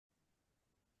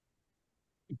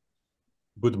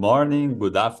Good morning,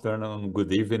 good afternoon,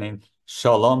 good evening.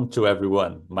 Shalom to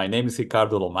everyone. My name is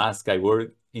Ricardo Lomasca. I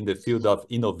work in the field of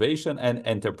innovation and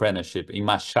entrepreneurship in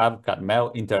Mashav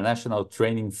Carmel International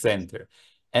Training Center,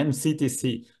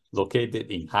 MCTC,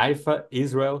 located in Haifa,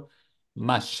 Israel.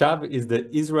 Mashav is the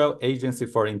Israel Agency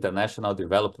for International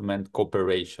Development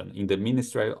Cooperation in the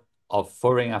Ministry of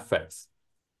Foreign Affairs.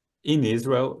 In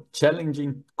Israel,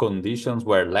 challenging conditions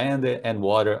where land and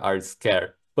water are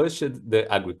scarce pushed the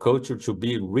agriculture to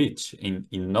be rich in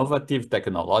innovative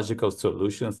technological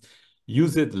solutions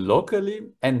used locally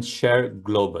and shared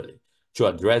globally to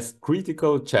address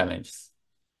critical challenges.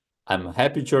 I'm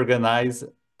happy to organize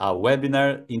a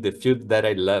webinar in the field that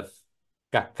I love,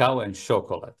 cacao and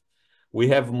chocolate. We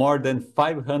have more than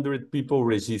 500 people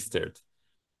registered.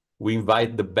 We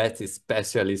invite the best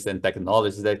specialists and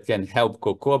technologies that can help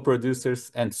cocoa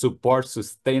producers and support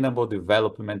sustainable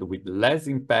development with less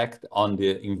impact on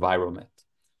the environment.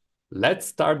 Let's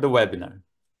start the webinar.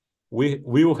 We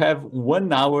will have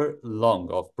 1 hour long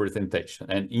of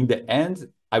presentation, and in the end,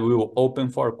 I will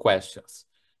open for questions.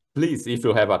 Please, if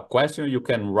you have a question, you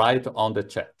can write on the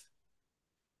chat.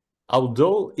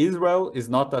 Although Israel is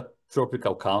not a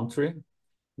tropical country,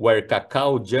 where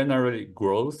cacao generally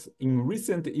grows, in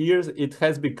recent years it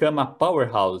has become a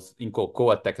powerhouse in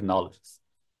cocoa technologies.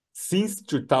 Since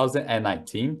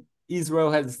 2019, Israel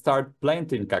has started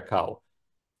planting cacao,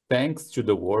 thanks to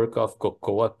the work of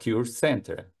Cocoa Cure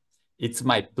Center. It's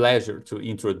my pleasure to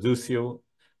introduce you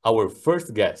our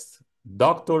first guest,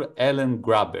 Dr. Ellen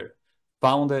Graber,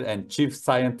 founder and chief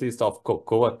scientist of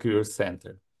Cocoa Cure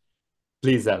Center.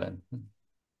 Please, Ellen.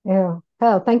 Yeah.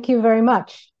 Well, thank you very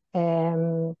much.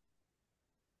 Can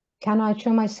I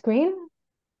show my screen?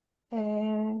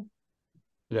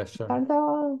 Yeah, sure.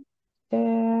 Ricardo?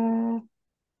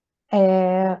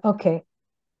 Okay.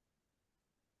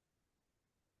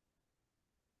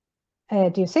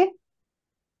 Do you see?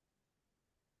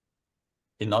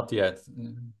 Not yet.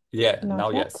 Yeah, Not now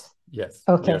yet? yes. Yes,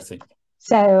 we Okay. are seeing.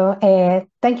 So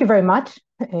thank you very much.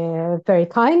 Very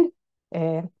kind.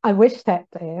 I wish that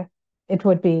it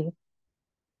would be,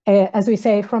 as we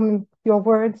say, from your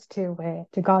words to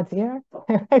God's ear.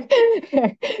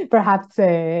 Perhaps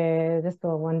this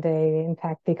will one day, in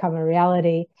fact, become a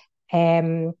reality.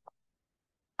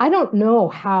 I don't know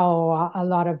how a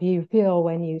lot of you feel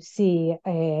when you see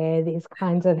these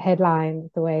kinds of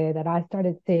headlines the way that I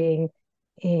started seeing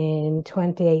in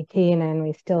 2018 and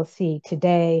we still see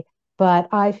today. But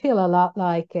I feel a lot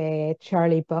like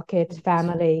Charlie Bucket's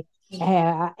family,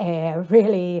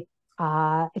 really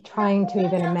trying to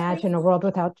even imagine a world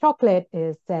without chocolate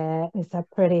is a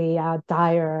pretty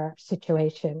dire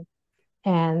situation.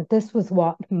 And this was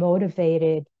what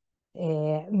motivated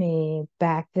me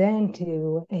back then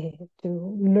to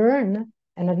learn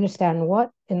and understand what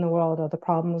in the world are the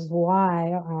problems,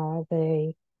 why are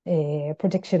the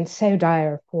predictions so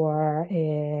dire for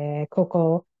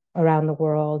cocoa around the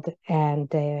world,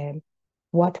 and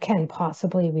what can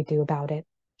possibly we do about it.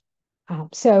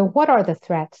 So what are the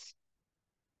threats?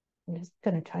 I'm just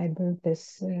going to try and move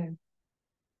this out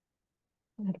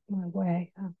of my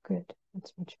way. Oh, good.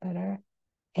 That's much better.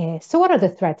 So what are the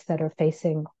threats that are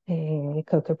facing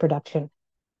cocoa production?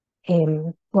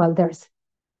 Well, there's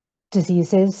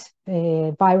diseases,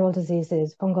 viral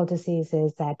diseases, fungal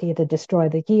diseases that either destroy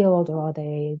the yield or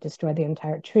they destroy the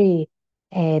entire tree.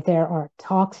 There are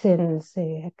toxins,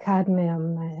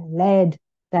 cadmium, lead,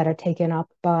 that are taken up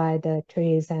by the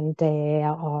trees and they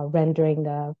are rendering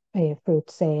the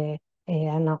fruits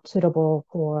not suitable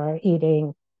for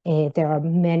eating. There are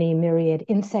many myriad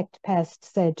insect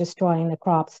pests destroying the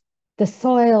crops. The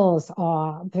soils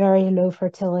are very low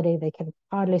fertility. They can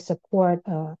hardly support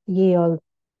yield.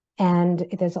 And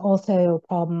there's also a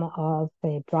problem of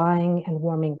the drying and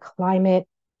warming climate.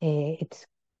 It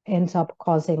ends up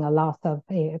causing a loss of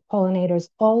pollinators.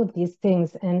 All of these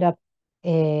things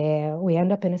we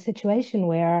end up in a situation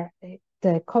where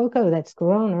the cocoa that's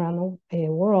grown around the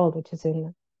world, which is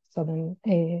in southern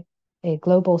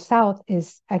global south,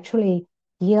 is actually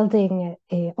yielding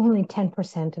only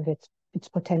 10% of its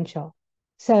potential.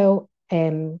 So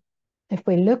if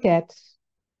we look at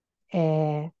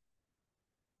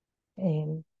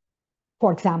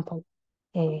for example,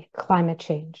 climate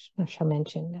change, I shall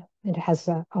mention, it has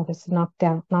obviously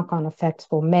knock-on effects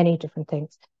for many different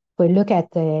things. If we look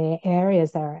at the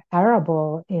areas that are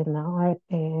arable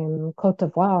in Cote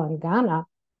d'Ivoire and Ghana,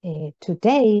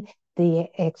 today the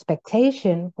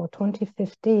expectation for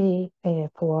 2050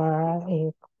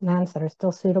 for lands that are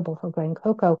still suitable for growing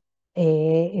cocoa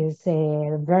is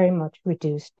very much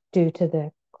reduced due to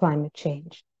the climate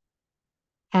change.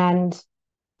 And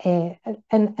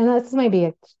that's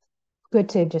maybe good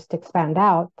to just expand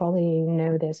out. Probably you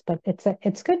know this, but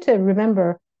it's good to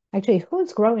remember actually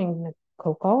who's growing the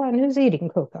cocoa and who's eating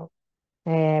cocoa.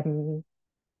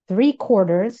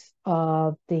 3/4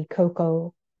 of the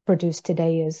cocoa produced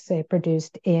today is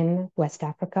produced in West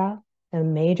Africa. The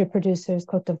major producers,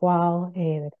 Cote d'Ivoire,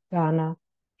 Ghana,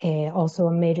 also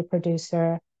a major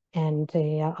producer, and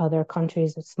other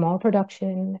countries with small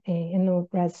production in the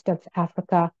rest of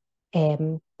Africa.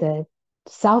 The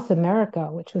South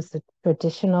America, which was the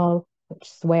traditional, which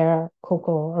is where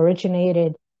cocoa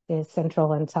originated, is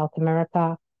Central and South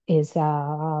America, is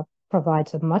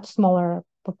provides a much smaller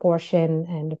proportion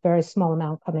and a very small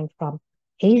amount coming from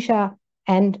Asia.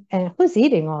 And who's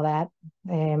eating all that?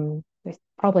 There's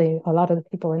probably a lot of the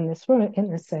people in this room, in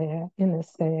this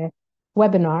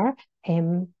webinar,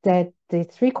 that the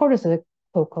 3/4 of the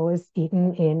cocoa is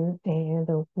eaten in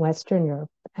the Western Europe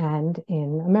and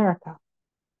in America.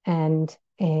 And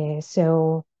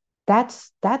so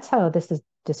that's how this is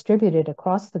distributed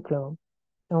across the globe.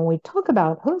 And when we talk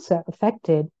about who's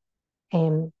affected,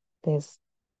 there's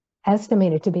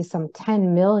estimated to be some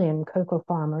 10 million cocoa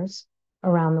farmers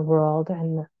around the world,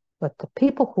 but the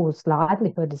people whose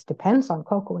livelihood depends on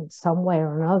cocoa in some way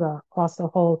or another across the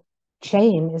whole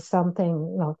chain is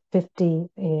something 50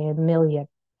 million,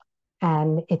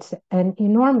 and it's an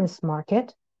enormous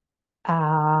market.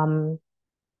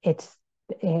 It's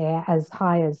as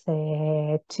high as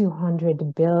a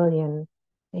 $200 billion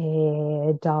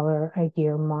a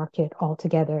year market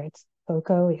altogether. It's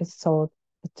cocoa is sold.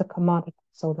 It's a commodity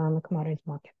sold on the commodities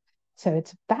market. So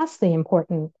it's vastly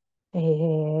important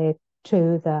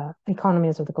to the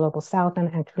economies of the global south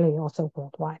and actually also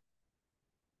worldwide.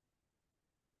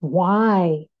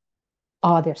 Why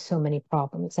are there so many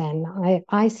problems? And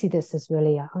I see this as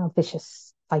really a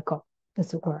vicious cycle,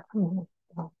 as it were.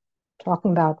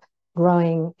 Talking about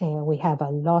growing, we have a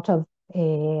lot of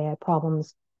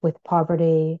problems with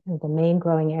poverty. The main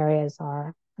growing areas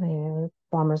are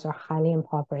farmers are highly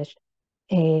impoverished.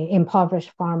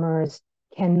 Impoverished farmers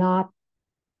cannot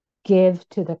give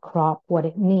to the crop what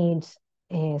it needs.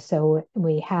 So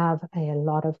we have a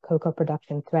lot of cocoa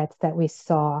production threats that we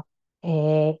saw.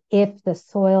 If the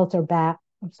soils are bad,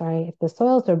 if the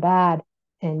soils are bad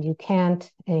and you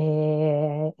can't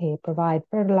provide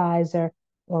fertilizer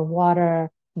or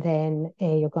water, then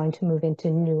you're going to move into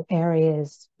new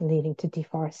areas, leading to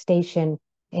deforestation,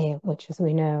 which, as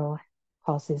we know,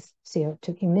 causes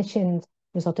CO2 emissions,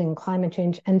 resulting in climate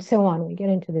change, and so on. We get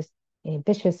into this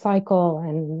vicious cycle,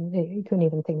 and you couldn't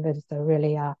even think that it's a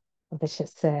really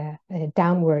vicious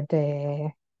downward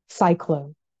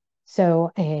cyclone.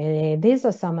 So these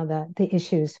are some of the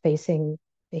issues facing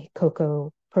the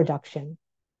cocoa production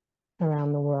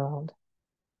around the world.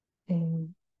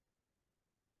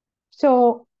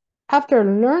 So after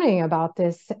learning about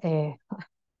this,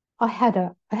 I had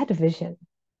a vision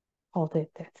called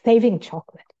it Saving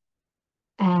Chocolate,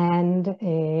 and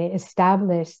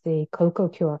established the Cocoa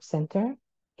Cure Center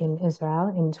in Israel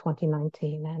in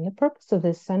 2019. And the purpose of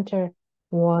this center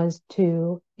was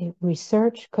to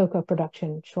research cocoa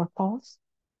production shortfalls,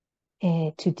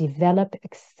 to develop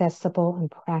accessible and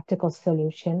practical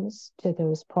solutions to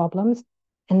those problems,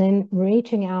 and then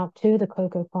reaching out to the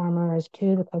cocoa farmers,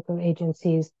 to the cocoa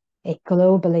agencies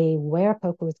globally where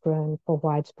cocoa is grown for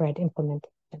widespread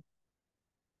implementation.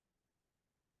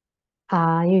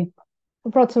 You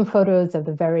brought some photos of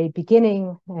the very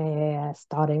beginning,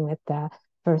 starting with the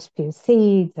first few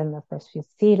seeds and the first few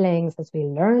seedlings as we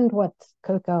learned what's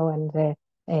cocoa and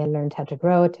learned how to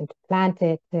grow it and to plant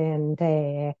it.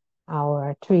 And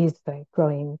our trees are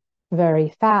growing very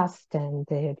fast and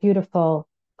beautiful.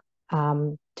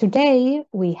 Today,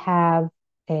 we have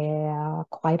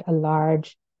quite a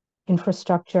large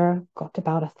infrastructure, got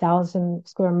about 1,000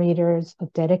 square meters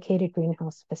of dedicated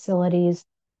greenhouse facilities,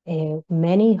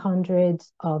 many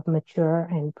hundreds of mature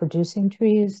and producing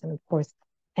trees, and of course,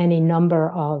 any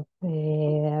number of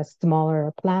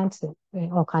smaller plants at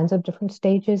all kinds of different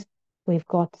stages. We've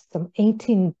got some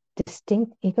 18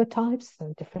 distinct ecotypes,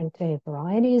 so different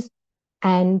varieties.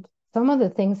 And some of the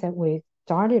things that we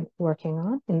started working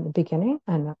on in the beginning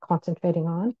and concentrating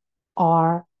on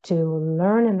are to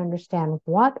learn and understand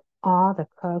what are the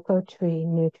cocoa tree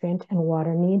nutrient and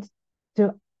water needs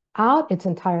throughout its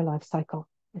entire life cycle.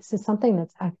 This is something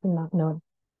that's actually not known.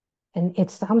 And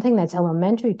it's something that's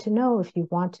elementary to know if you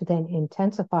want to then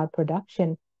intensify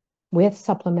production with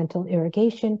supplemental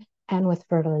irrigation and with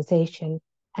fertilization.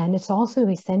 And it's also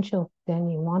essential then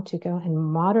you want to go and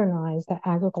modernize the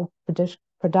agricultural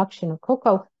production of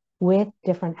cocoa with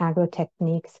different agro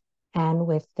techniques and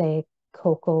with the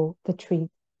tree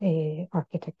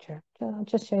architecture. So I'll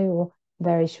just show you a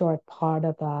very short part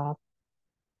of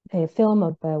film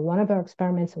of one of our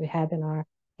experiments we have in our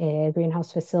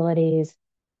greenhouse facilities.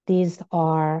 These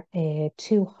are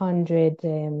 200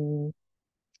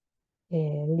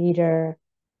 liter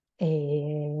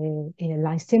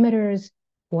lysimeters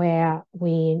where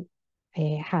we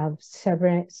have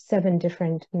seven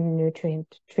different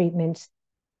nutrient treatments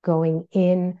going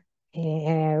in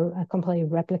a completely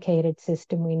replicated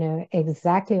system. We know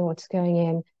exactly what's going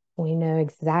in. We know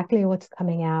exactly what's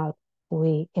coming out.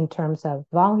 In terms of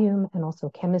volume and also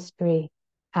chemistry,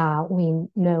 we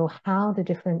know how the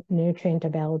different nutrient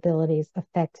availabilities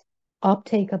affect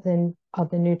uptake of the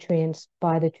nutrients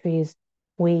by the trees.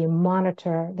 We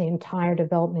monitor the entire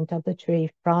development of the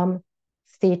tree from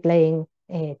seedling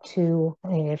to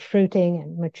fruiting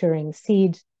and maturing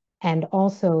seeds, and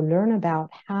also learn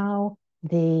about how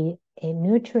the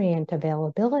nutrient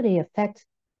availability affects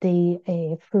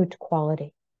the fruit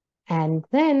quality. And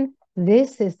then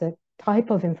this is the type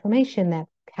of information that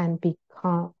can be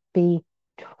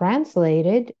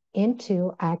translated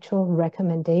into actual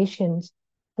recommendations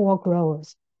for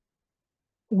growers.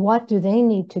 What do they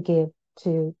need to give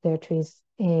to their trees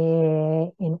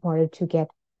in order to get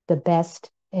the best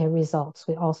results?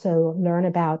 We also learn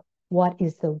about what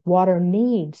is the water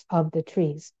needs of the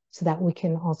trees so that we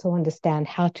can also understand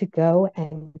how to go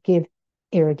and give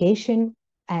irrigation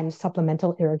and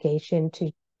supplemental irrigation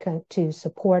to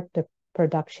support the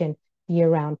production,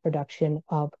 year-round production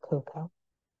of cocoa.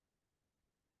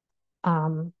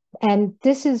 And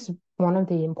this is one of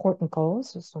the important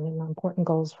goals. It's one of the important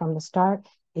goals from the start,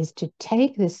 is to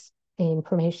take this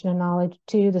information and knowledge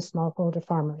to the smallholder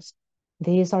farmers.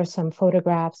 These are some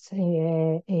photographs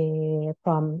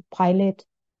from pilots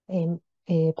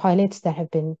that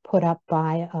have been put up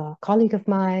by a colleague of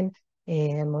mine,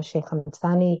 Moshe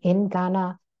Khamsani, in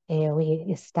Ghana. We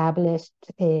established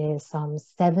some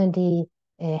 70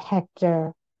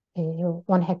 hectare,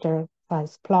 1 hectare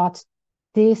size plots.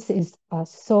 This is a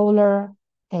solar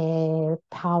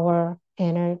power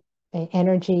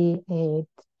energy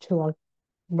to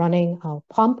running a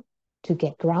pump to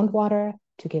get groundwater,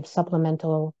 to give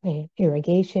supplemental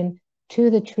irrigation to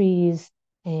the trees,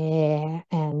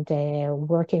 and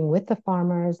working with the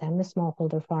farmers and the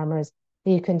smallholder farmers.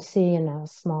 You can see in a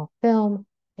small film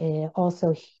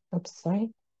also, oops, sorry,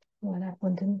 well, that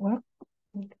one didn't work.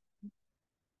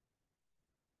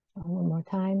 One more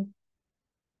time.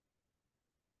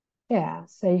 Yeah,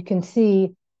 so you can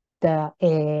see the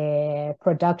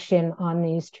production on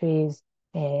these trees,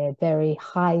 very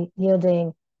high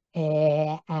yielding,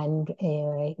 and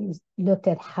looked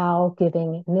at how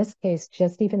giving, in this case,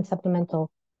 just even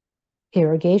supplemental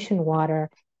irrigation water,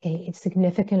 it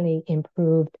significantly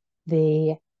improved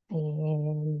the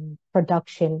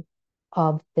production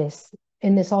of this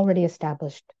in this already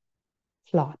established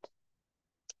plot.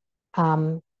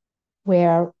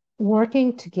 We're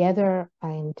working together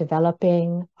in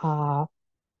developing a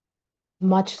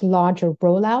much larger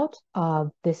rollout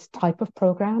of this type of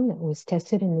program that was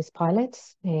tested in these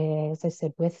pilots, as I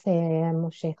said, with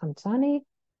Moshe Khamsani,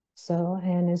 so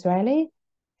an Israeli,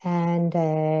 and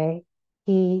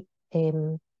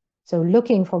so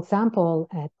looking, for example,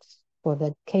 for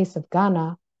the case of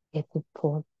Ghana,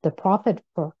 for the profit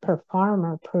per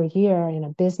farmer per year in a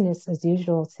business as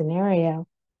usual scenario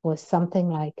was something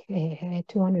like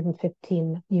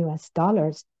 $215 US,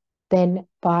 then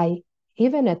by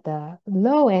even at the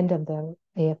low end of the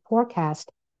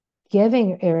forecast,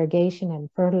 giving irrigation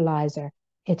and fertilizer,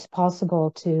 it's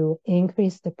possible to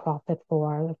increase the profit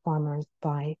for the farmers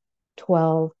by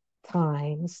 12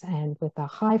 times, and with a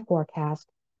high forecast,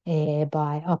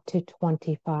 by up to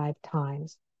 25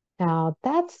 times. Now,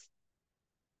 that's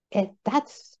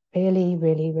really,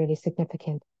 really, really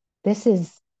significant. This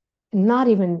is not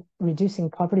even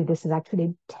reducing poverty. This is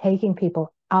actually taking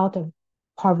people out of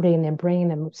poverty and then bringing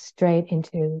them straight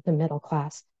into the middle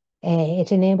class.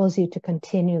 It enables you to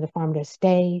continue the farm to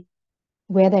stay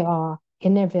where they are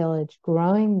in their village,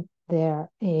 growing their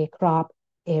crop,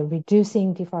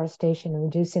 reducing deforestation,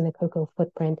 reducing the cocoa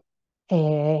footprint,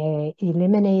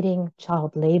 eliminating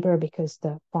child labor because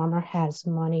the farmer has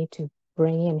money to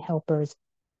bring in helpers.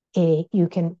 You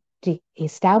can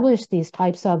establish these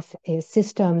types of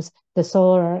systems, the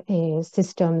solar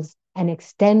systems, and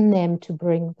extend them to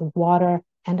bring the water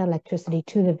and electricity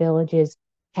to the villages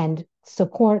and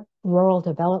support rural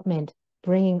development,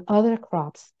 bringing other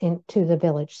crops into the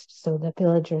village so the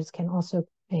villagers can also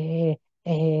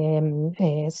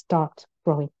start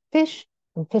growing fish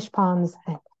in fish ponds,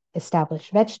 and establish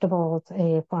vegetables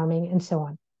farming, and so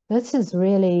on. This is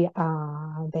really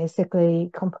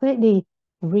basically completely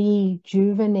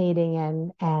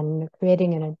rejuvenating and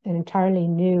creating an entirely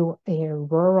new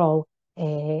rural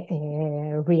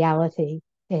reality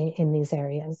in these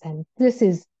areas. And this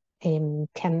is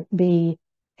can be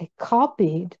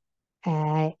copied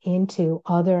into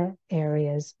other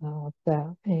areas of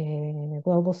the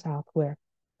global south where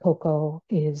cocoa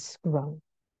is grown.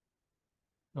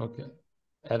 Okay.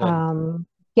 Ellen.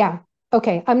 Yeah.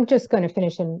 Okay. I'm just going to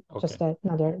finish in just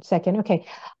another second. Okay.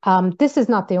 This is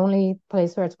not the only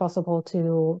place where it's possible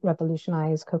to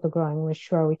revolutionize cocoa growing. We're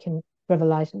sure we can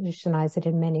revolutionize it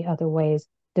in many other ways,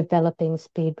 developing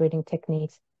speed breeding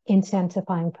techniques,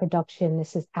 intensifying production.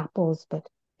 This is apples, but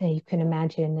you can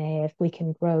imagine if we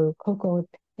can grow cocoa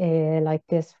like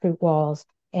this, fruit walls,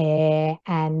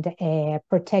 and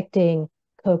protecting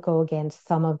cocoa against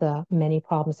some of the many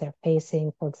problems they're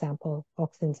facing, for example,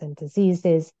 toxins and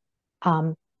diseases.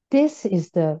 This is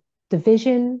the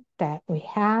vision that we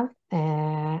have,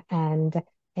 and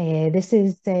this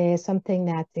is something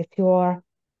that if you're,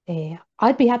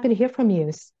 I'd be happy to hear from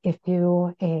you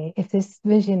if this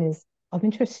vision is of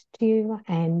interest to you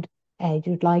and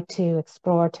you'd like to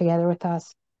explore together with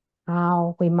us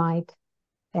how we might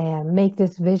make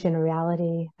this vision a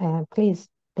reality. Please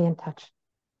be in touch.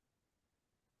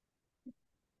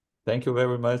 Thank you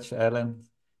very much, Ellen.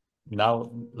 Now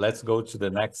let's go to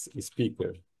the next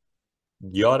speaker,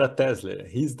 Giora Tesler.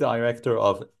 He's director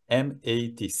of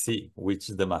MATC, which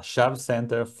is the Mashav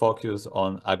Center focused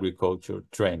on agriculture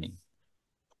training.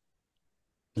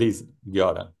 Please,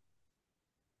 Giora.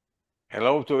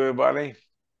 Hello to everybody.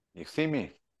 You see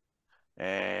me?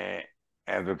 As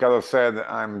Ricardo said,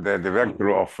 I'm the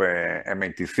director of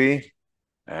MATC.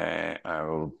 I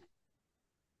will,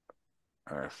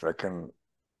 a second.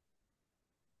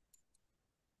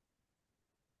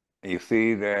 You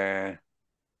see the,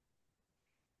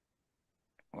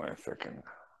 wait a second.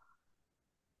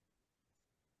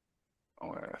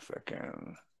 Wait a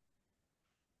second.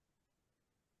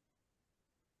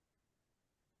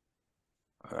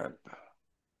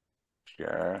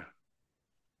 Share.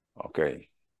 Okay.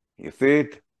 You see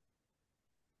it?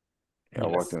 You're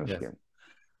watching the screen.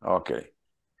 Okay.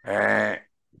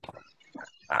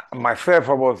 Myself,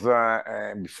 I was,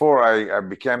 before I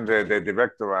became the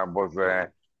director,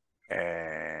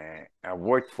 I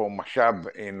worked for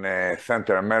Mashab in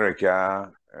Central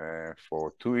America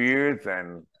for 2 years,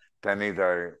 and 10 years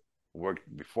I worked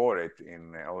before it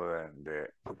in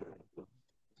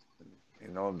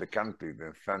all the countries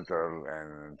in Central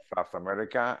and South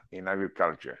America in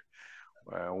agriculture.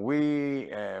 We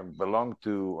belong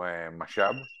to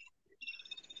Mashab.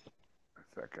 A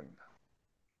second.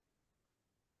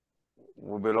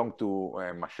 We belong to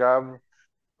Mashab.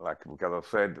 Like Ricardo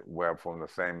said, we're from the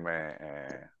same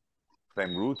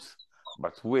roots,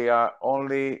 but we are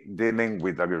only dealing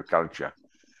with agriculture.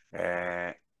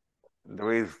 There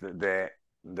is the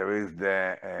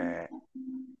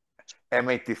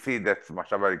MATC, that's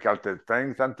Mashab Agriculture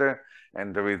Training Center,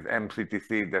 and there is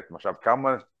MCTC, that's Mashab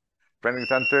Commerce Training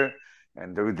Center,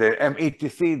 and there is the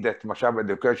METC, that's Mashab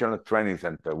Educational Training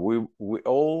Center. We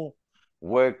all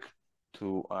work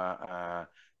to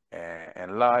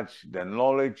enlarge the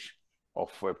knowledge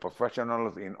of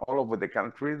professionals in all over the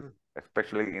countries,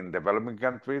 especially in developing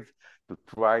countries, to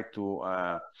try to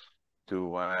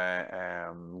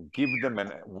give them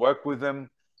and work with them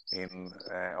in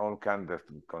all kinds of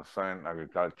concern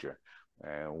agriculture.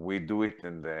 We do it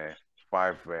in the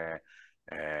 5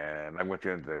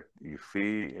 languages that you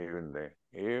see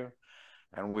here,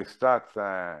 and we start.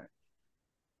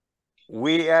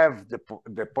 We have the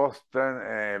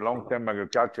post-term long-term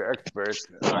agriculture expert,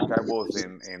 like I was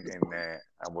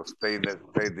I was stayed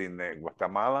in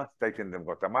Guatemala, stationed in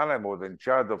Guatemala. I was in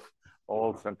charge of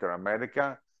all Central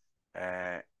America.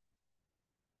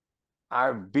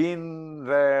 I've been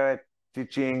there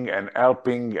teaching and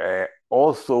helping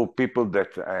also people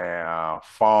that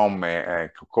farm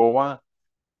cocoa,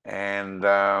 and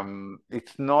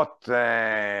it's not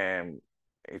an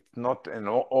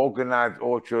organized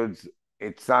orchards.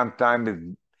 It's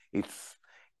sometimes it's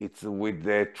with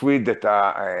the trees that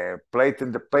are placed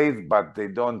in the place, but they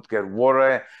don't get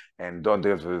water and don't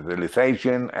get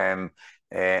fertilization, and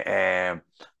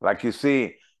like you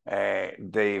see,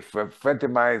 they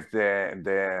fertilize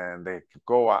the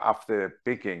cocoa after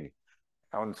picking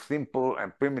on simple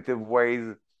and primitive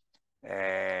ways.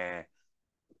 The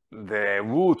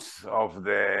roots of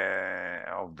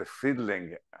the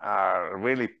seedling are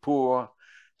really poor,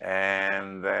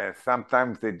 and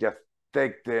sometimes they just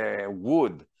take the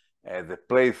wood as a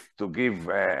place to give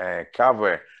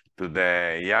cover to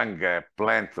the young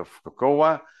plants of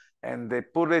cocoa, and they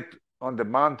put it on the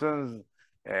mountains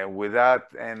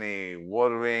without any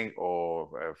watering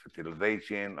or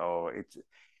fertilization, or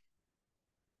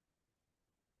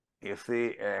you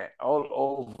see all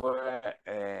over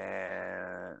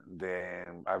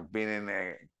I've been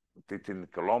in teaching in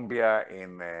Colombia,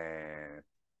 in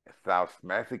South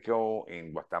Mexico,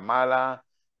 in Guatemala,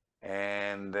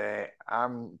 and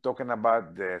I'm talking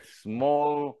about the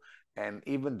small and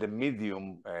even the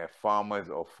medium farmers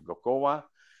of cocoa.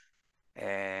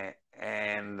 And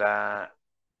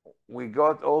we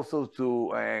got also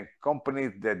to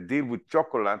companies that deal with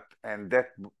chocolate, and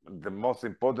that's the most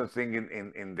important thing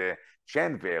in the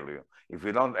chain value. If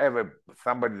you don't have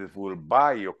somebody that will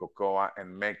buy your cocoa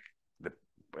and make the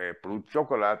produce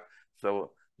chocolate,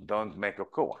 so don't make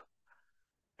cocoa.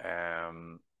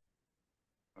 One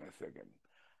second.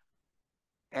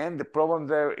 And the problem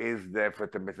there is the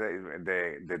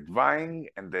drying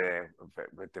and the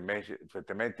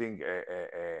fermenting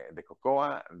the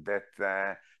cocoa.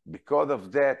 That because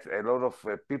of that, a lot of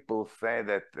people say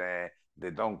that they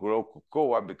don't grow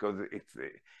cocoa because it's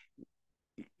a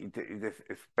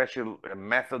special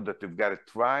method that you've got to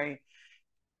try.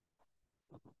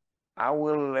 I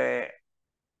will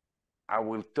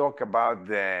talk about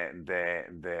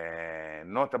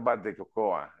not about the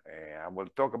cocoa. I will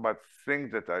talk about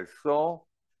things that I saw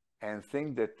and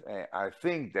things that I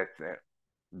think that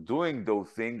doing those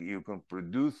things you can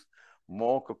produce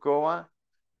more cocoa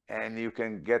and you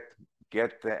can get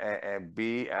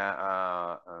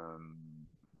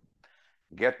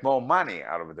more money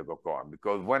out of the cocoa,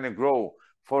 because when you grow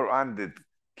 400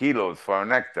 kilos for an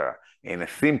hectare in a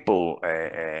simple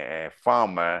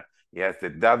farmer, yes,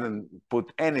 that doesn't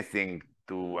put anything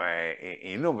to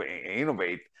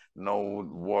innovate, no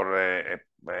water,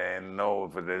 no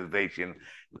fertilization,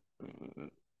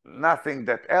 nothing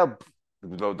that helps to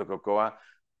grow the cocoa.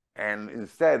 And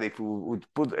instead, if we would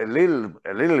put a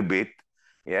little bit,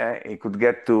 yeah, it could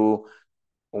get to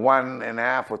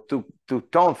 1.5 or 2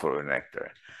 tons for an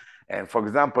hectare. And for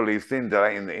example, you've seen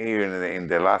that in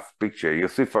the last picture, you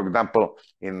see, for example,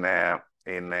 in a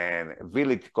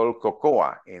village called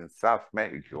Cocoa in South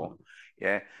Mexico,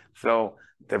 yeah. So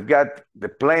they've got the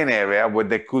plain area where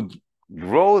they could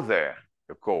grow their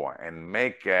cocoa and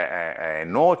make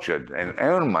an orchard and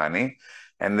earn money,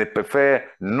 and they prefer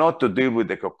not to deal with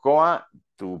the cocoa,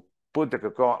 to put the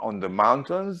cocoa on the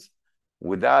mountains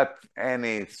without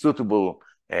any suitable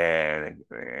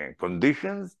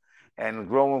conditions, and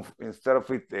grow instead of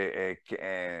it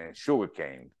sugar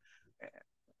cane.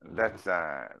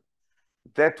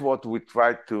 That's what we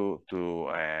try to do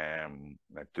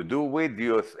with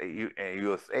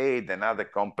USAID and other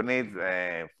companies,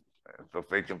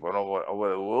 association for over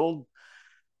the world.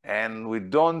 And we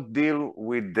don't deal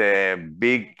with the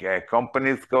big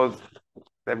companies because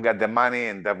they've got the money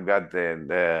and they've got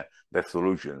the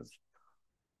solutions.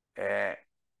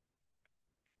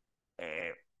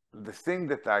 The thing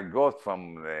that I got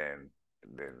from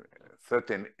like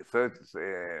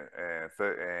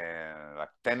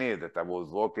 10 years that I was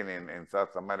working in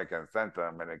South America and Central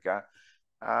America,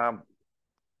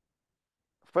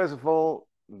 first of all,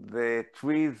 the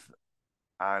trees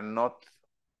are not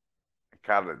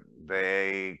covered.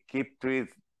 They keep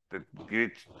trees that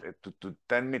reach to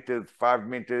 10 meters, 5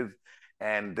 meters,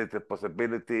 and there's a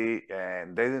possibility,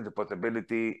 and there isn't a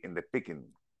possibility in the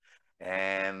picking.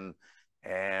 And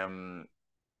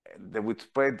they would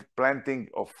spread planting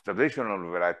of traditional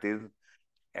varieties,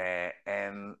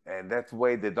 and that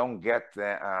way they don't get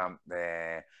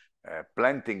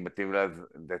planting materials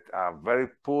that are very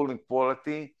poor in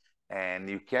quality, and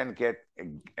you can get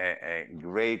a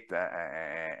great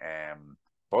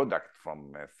product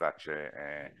from such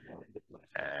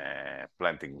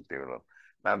planting material.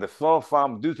 Now, the small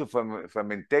farm, due to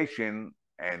fermentation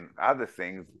and other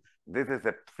things, this is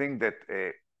a thing that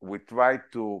we try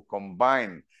to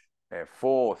combine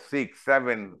 4, 6,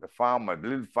 7 farmers,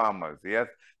 little farmers, yes,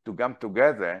 to come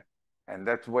together, and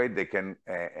that way they can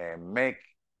make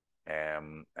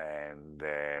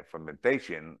the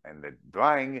fermentation and the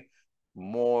drying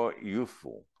more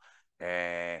useful.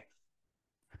 They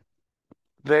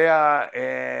are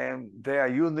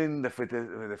using the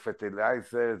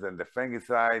fertilizers and the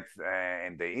fungicides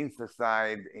and the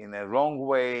insecticide in a wrong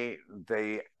way.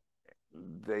 They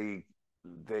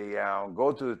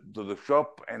go to the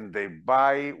shop and they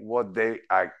buy what they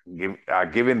are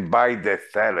given by the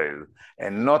sellers,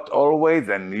 and not always,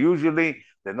 and usually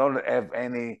they don't have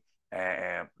any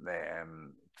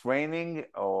training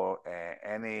or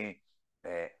any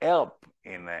help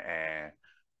in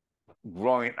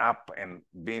growing up and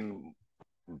being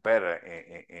better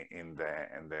in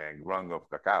the growing of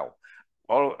cacao.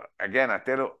 Again, I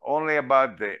tell you only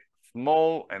about the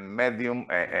small and medium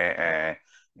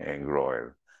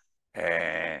growers.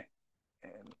 There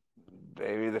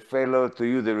is a failure to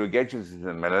use the irrigation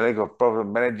system and a lack of proper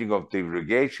managing of the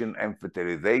irrigation and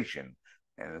fertilization.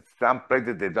 And some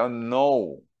places they don't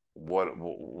know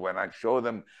when I show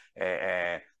them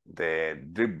the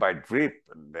drip by drip,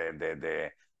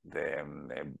 the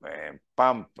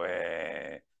pump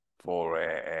for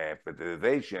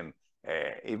fertilization,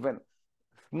 even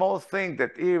small thing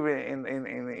that even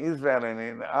in Israel and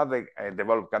in other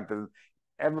developed countries,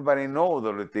 everybody knows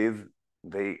what it is.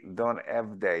 They don't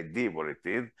have the idea what it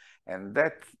is, and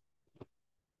that's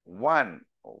one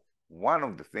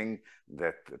of the things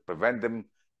that prevent them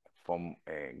from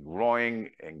growing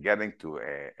and getting to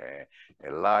a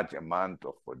large amount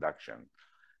of production.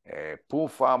 Poor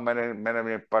farm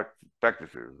management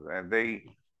practices, and they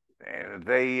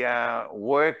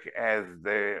work as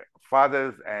the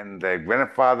fathers and the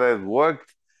grandfathers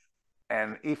worked,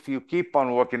 and if you keep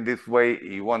on working this way,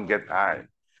 you won't get high.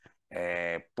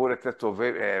 Poor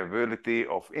availability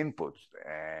of inputs.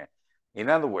 In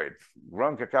other words,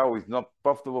 growing cacao is not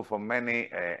profitable for many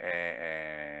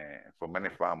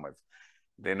farmers.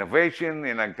 The innovation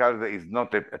in agriculture is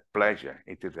not a pleasure;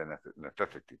 it is a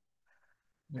necessity.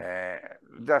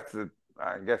 That's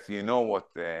I guess you know what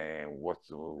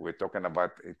we're talking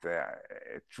about. It's a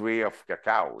tree of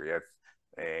cacao. Yes,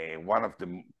 one of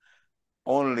the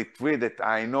only tree that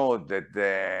I know that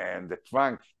the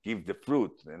trunk gives the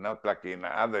fruit, not like in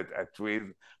other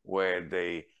trees where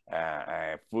the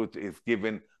fruit is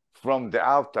given from the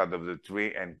outside of the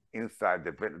tree and inside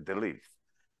the leaves.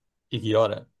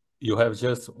 Giora, you have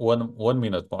just one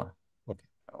minute more. Okay.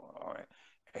 All right.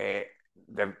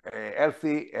 The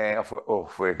healthy of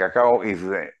cacao is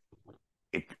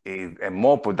it is a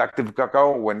more productive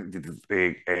cacao when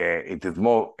it is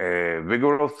more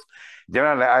vigorous.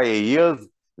 Generally, higher yields,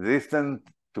 resistant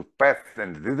to pests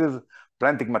and diseases,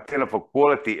 planting material for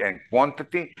quality and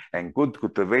quantity, and good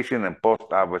cultivation and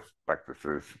post-harvest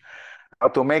practices. How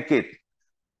to make it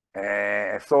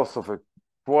a source of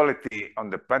quality on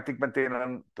the planting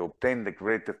material to obtain the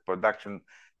greatest production.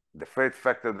 The first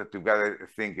factor that you gotta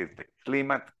think is the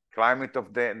climate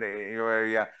of your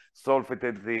area, soil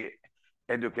fertility,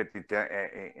 educated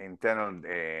internal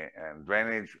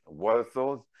drainage, water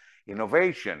source,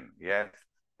 innovation, yes,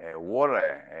 water,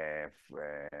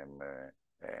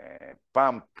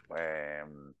 pump,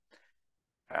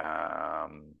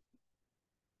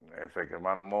 second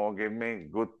one more, give me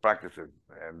good practices.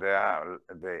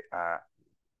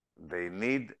 They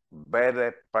need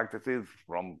better practices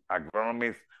from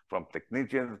agronomists, from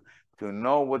technicians, to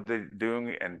know what they're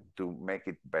doing and to make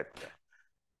it better.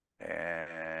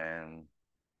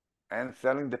 And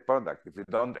selling the product. If you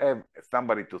don't have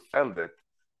somebody to sell that,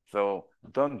 so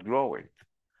don't grow it.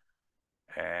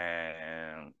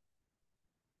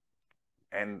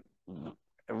 And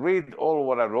read all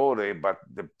what I wrote, but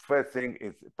the first thing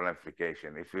is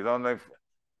planification. If you don't have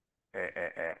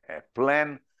a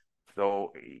plan,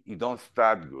 so you don't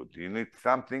start good. You need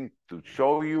something to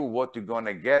show you what you're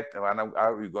gonna get and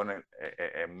how you're gonna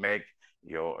make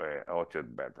your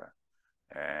orchard better.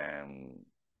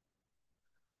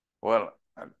 Well,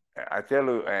 I tell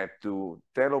you, to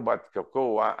tell about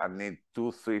cocoa, I need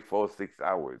 2, 3, 4, 6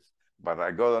 hours, but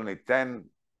I got only 10,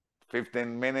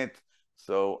 15 minutes,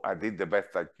 so I did the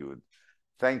best I could.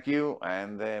 Thank you,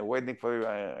 and waiting for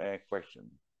your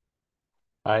question.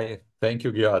 Thank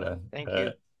you, Giora. Thank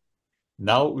you.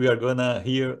 Now we are gonna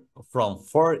hear from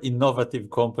 4 innovative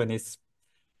companies,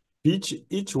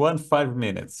 each one 5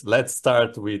 minutes. Let's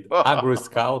start with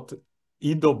AgroScout,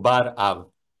 Ido Bar Av.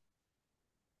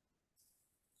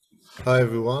 Hi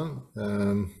everyone,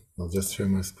 I'll just share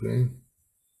my screen.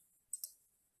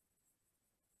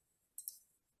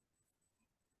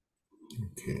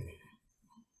 Okay.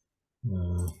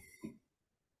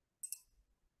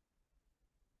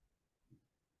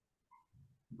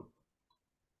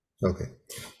 Okay.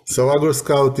 So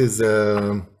AgroScout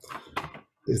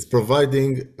is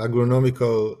providing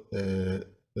agronomical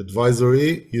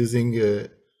advisory using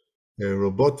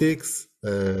robotics,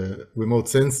 remote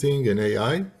sensing, and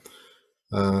AI.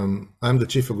 I'm the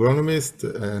chief agronomist,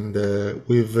 and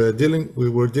we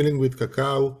were dealing with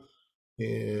cacao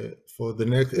for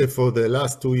the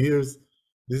last 2 years.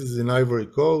 This is in Ivory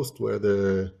Coast, where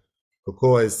the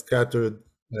cocoa is scattered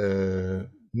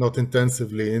not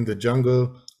intensively in the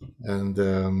jungle, and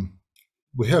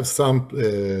we have some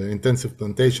intensive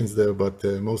plantations there, but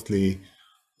mostly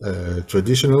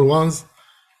traditional ones.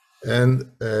 And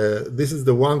this is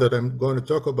the one that I'm going to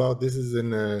talk about. This is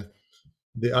in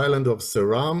the island of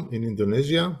Seram in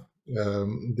Indonesia.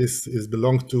 This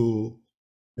belongs to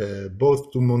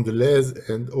both to Mondelez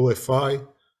and OFI,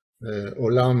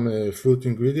 Olam Fruit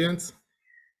Ingredients.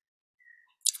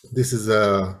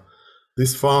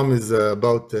 This farm is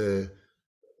about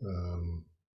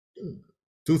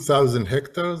 2,000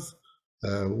 hectares,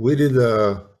 We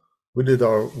did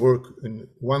our work in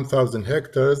 1,000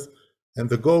 hectares, and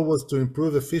the goal was to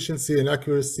improve efficiency and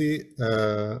accuracy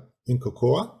in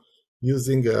cocoa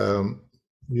using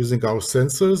our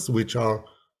sensors, which are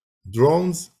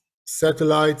drones,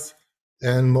 satellites,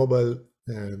 and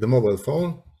the mobile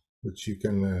phone, which you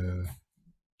can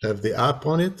have the app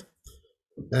on it.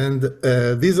 And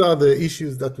these are the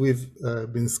issues that we've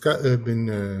been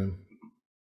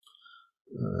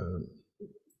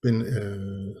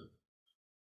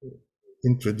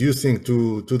introducing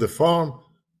to the farm.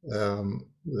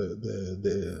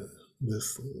 The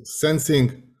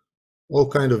sensing all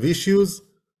kind of issues,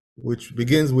 which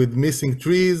begins with missing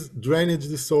trees, drainage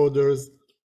disorders,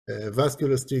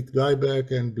 vascular streak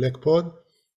dieback, and black pod.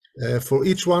 For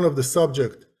each one of the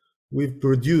subject, we've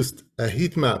produced a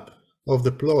heat map of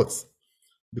the plots.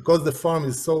 Because the farm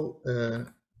is so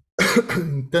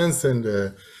intense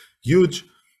and huge,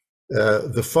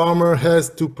 the farmer has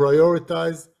to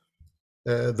prioritize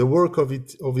the work of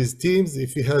his teams.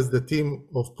 If he has the team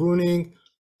of pruning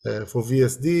for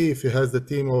VSD, if he has the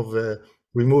team of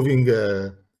removing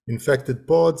infected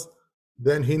pods,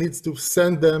 then he needs to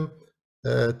send them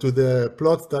to the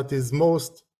plot that is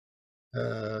most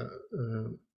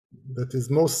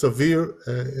severe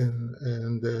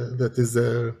and that is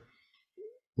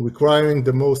requiring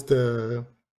the most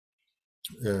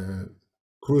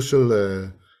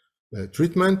crucial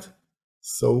treatment.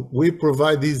 So we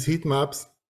provide these heat maps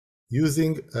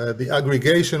using the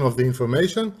aggregation of the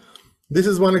information. This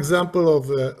is one example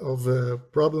of a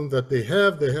problem that they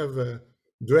have. They have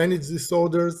drainage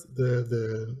disorders.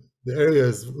 The area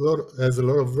has a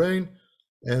lot of rain,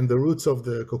 and the roots of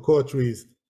the cocoa trees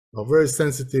are very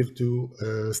sensitive to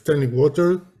standing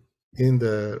water in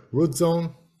the root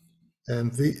zone.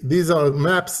 And these are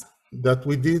maps that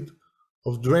we did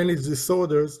of drainage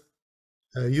disorders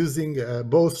using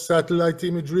both satellite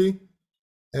imagery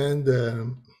and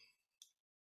the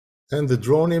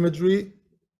drone imagery.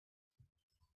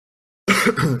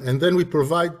 And then we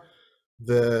provide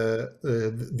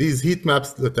these heat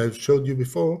maps that I've showed you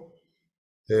before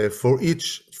for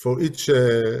each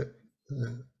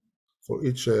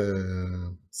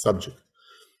subject.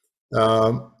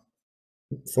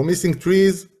 For missing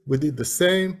trees, we did the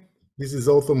same. This is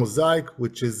also mosaic,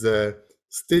 which is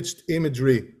stitched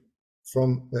imagery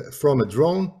from a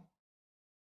drone.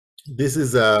 This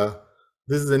is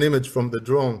an image from the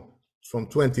drone from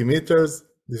 20 meters.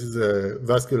 This is a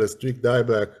vascular streak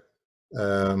dieback,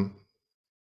 and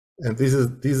this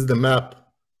is the map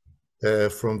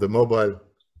from the mobile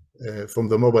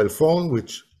phone,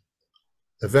 which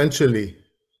eventually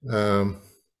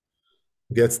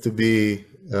gets to be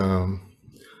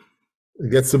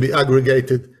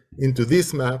aggregated into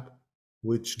this map,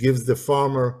 which gives the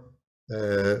farmer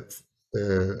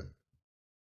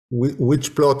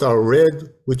which plot are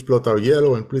red, which plot are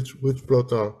yellow, and which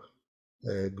plot are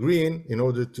green, in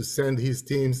order to send his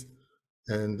teams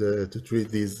and to treat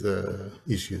these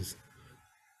issues.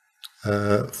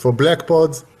 For black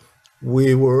pods,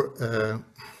 we were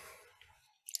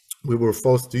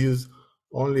forced to use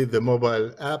only the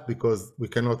mobile app because we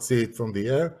cannot see it from the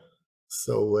air.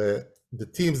 So the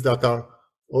teams that are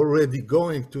already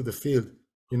going to the field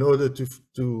in order to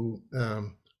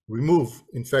remove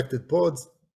infected pods,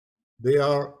 they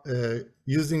are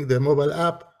using the mobile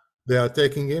app. They are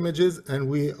taking images, and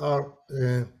we are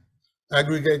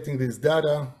aggregating this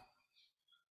data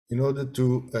in order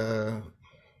to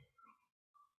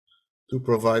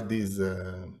provide these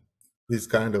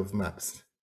kind of maps.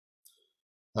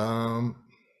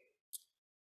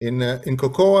 In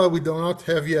cocoa, we do not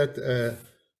have yet the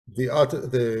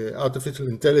artificial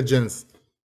intelligence,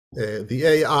 the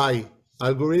AI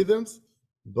algorithms,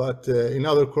 but in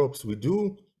other crops we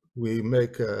do. We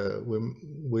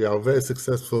are very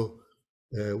successful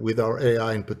with our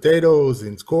AI in potatoes,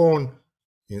 in corn,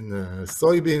 in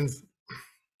soybeans,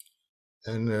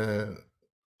 and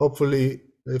hopefully,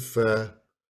 if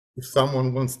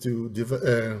someone wants to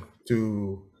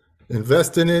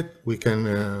invest in it, we can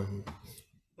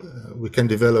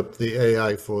develop the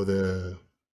AI for the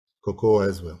cocoa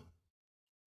as well.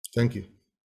 Thank you.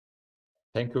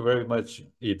 Thank you very much,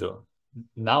 Ido.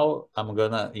 Now I'm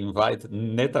gonna invite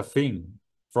Netafim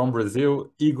from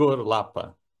Brazil, Igor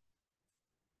Lapa.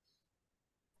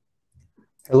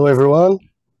 Hello, everyone.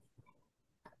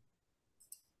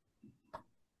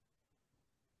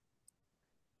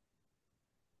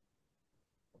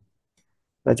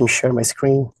 Let me share my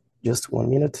screen. Just 1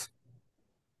 minute.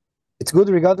 It's good,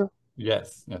 Ricardo?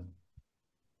 Yes. Yeah.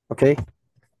 Okay.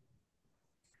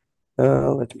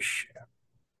 Let me share.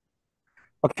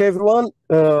 Okay, everyone.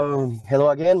 Hello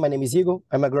again. My name is Igor.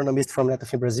 I'm agronomist from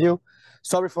Netafim, Brazil.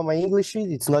 Sorry for my English.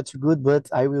 It's not too good, but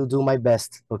I will do my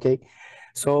best. Okay.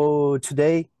 So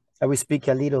today I will speak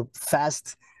a little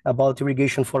fast about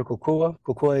irrigation for cocoa.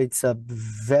 Cocoa, it's a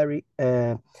very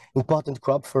important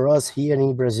crop for us here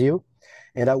in Brazil.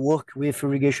 And I work with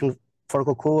irrigation for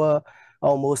cocoa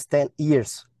almost 10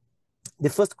 years.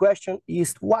 The first question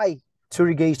is why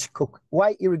irrigate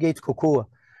cocoa?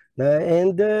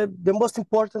 And the most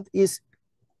important is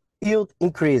yield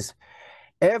increase.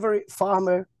 Every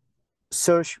farmer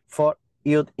search for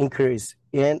yield increase,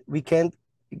 and we can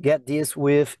get this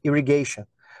with irrigation,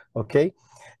 okay?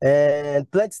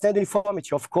 And plant stand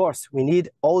uniformity, of course, we need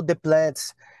all the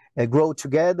plants grow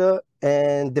together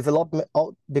and development,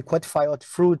 all the quantified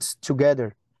fruits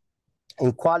together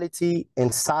in quality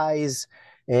and size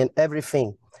and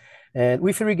everything. And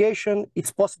with irrigation,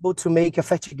 it's possible to make a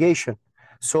fertigation.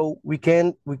 So we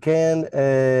can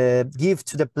give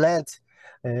to the plant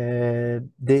the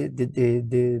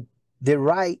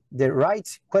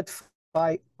right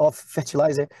quantity of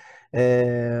fertilizer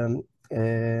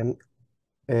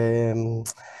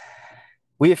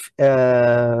with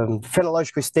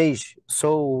phenological stage.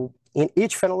 So in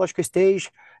each phenological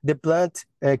stage, the plant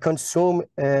consume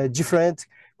different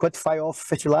quantity of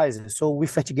fertilizer. So with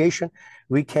fertigation,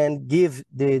 we can give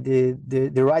the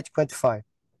right quantity.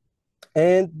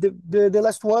 And the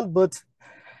last one, but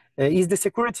is the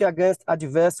security against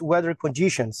adverse weather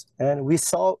conditions. And we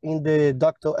saw in the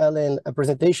Dr. Ellen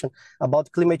presentation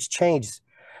about climate change.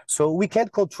 So we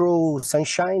can't control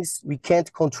sunshines, we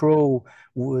can't control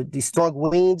the strong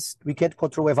winds, we can't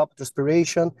control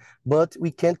evapotranspiration, but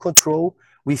we can control,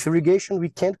 with irrigation, we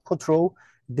can't control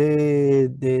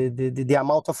the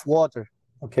amount of water,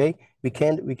 okay? We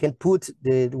can put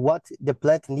what the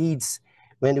plant needs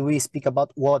when we speak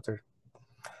about water.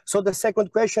 So the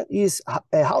second question is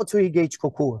how to irrigate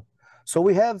cocoa. So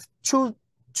we have two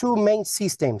main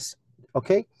systems,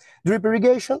 okay? Drip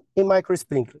irrigation and micro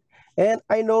sprinkler. And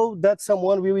I know that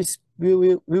someone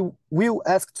will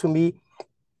ask to me,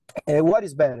 what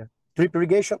is better, drip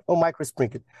irrigation or micro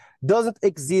sprinkler? Doesn't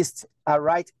exist a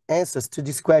right answer to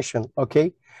this question,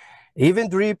 okay? Even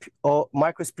drip or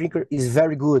micro sprinkler is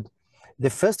very good. The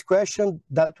first question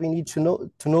that we need to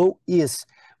know is,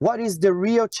 what is the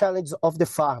real challenge of the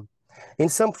farm? In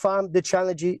some farm, the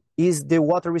challenge is the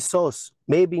water resource.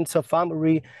 Maybe in some farm,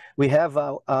 we have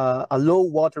a low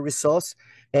water resource,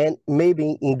 and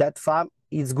maybe in that farm,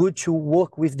 it's good to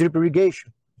work with drip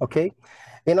irrigation, okay?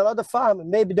 In another farm,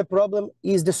 maybe the problem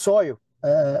is the soil,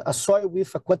 a soil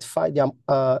with a quantity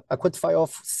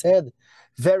of sand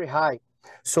very high.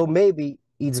 So maybe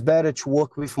it's better to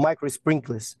work with micro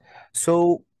sprinklers.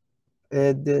 So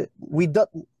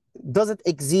doesn't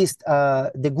exist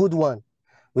the good one.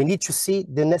 We need to see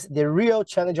the real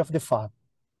challenge of the farm.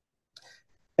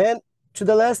 And to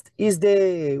the last is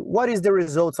what is the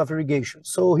results of irrigation?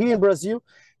 So here in Brazil,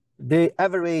 the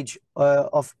average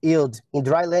of yield in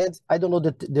dry land, I don't know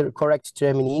the correct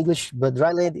term in English, but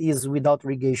dry land is without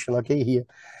irrigation, okay, here.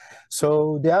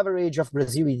 So the average of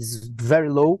Brazil is very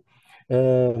low,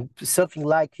 something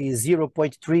like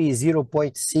 0.3,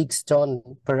 0.6 ton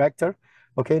per hectare,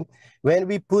 okay? When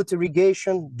we put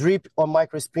irrigation, drip or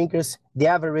micro sprinklers, the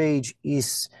average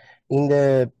is in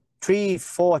the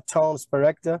 3-4 tons per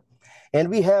hectare. And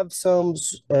we have some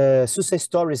success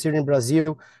stories here in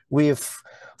Brazil with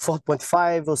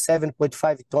 4.5 or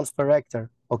 7.5 tons per hectare,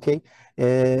 okay?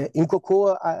 In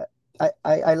cocoa,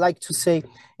 I like to say,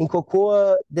 in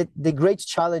cocoa, the great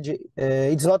challenge,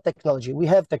 it's not technology. We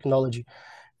have technology.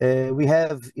 We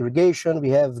have irrigation, we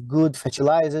have good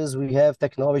fertilizers, we have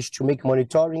technology to make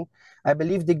monitoring. I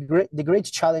believe the great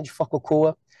challenge for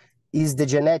cocoa is the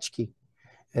genetic,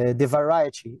 the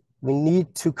variety. We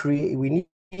need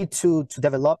to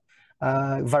develop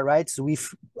varieties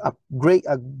with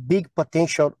a big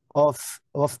potential of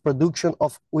production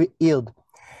of yield.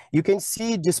 You can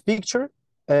see this picture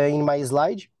in my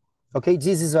slide. Okay,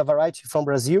 this is a variety from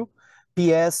Brazil,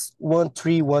 PS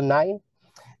 1319.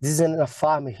 This is in a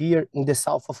farm here in the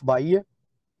south of Bahia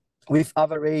with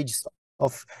average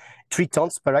of 3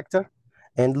 tons per hectare.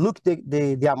 And look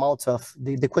the amount of,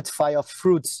 the quantity of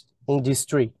fruits in this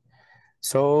tree.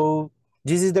 So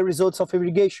this is the results of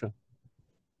irrigation.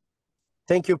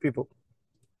 Thank you, people.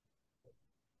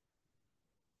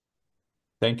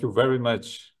 Thank you very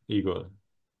much, Igor.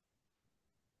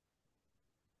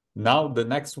 Now the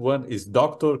next one is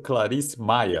Dr. Clarice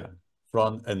Maia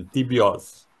from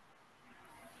Antibios.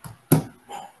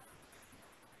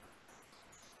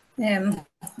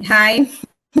 Hi.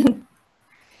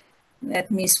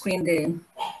 Let me screen the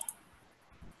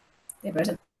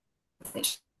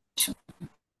presentation.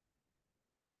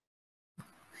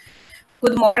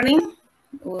 Good morning.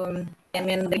 I'm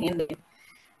in the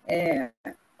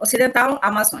Occidental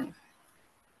Amazon.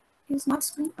 It's not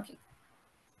screen? Okay.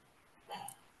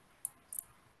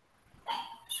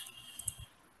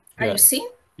 Are you seeing?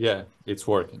 Yeah, it's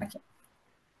working.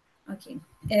 Okay.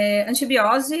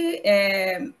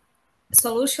 Antibiose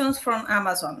Solutions from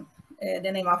Amazon,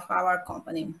 the name of our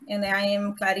company. And I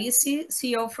am Clarice,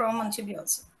 CEO from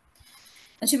Antibiose.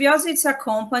 Antibiose is a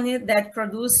company that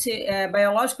produces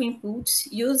biological inputs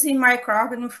using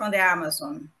microorganisms from the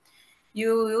Amazon.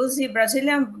 You use the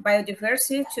Brazilian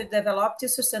biodiversity to develop the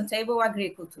sustainable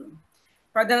agriculture.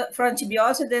 For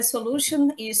Antibiose, the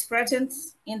solution is present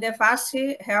in the vast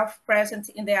health present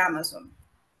in the Amazon.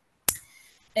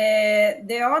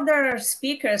 The other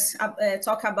speakers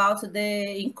talk about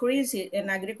the increase in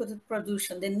agricultural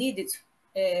production, the needed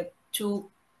to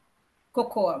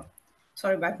cocoa.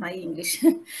 Sorry about my English.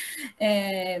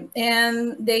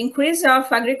 And the increase of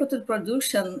agricultural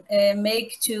production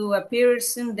make to appear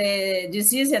in the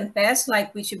disease and pests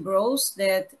like witch browse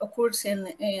that occurs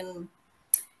in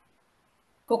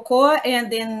cocoa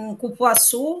and in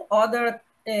cupuaçu, other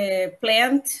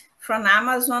plant from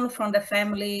Amazon, from the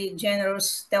family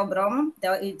genus Theobroma.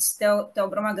 It's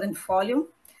Theobroma grandifolium.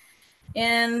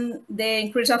 And the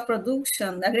increase of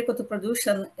production, agricultural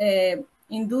production,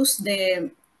 increase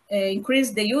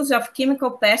the use of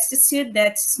chemical pesticide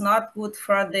that's not good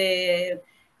for the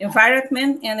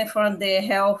environment and for the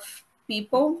health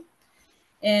people.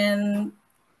 And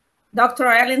Dr.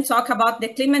 Ellen talked about the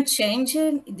climate change.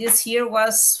 This year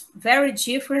was very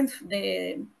different.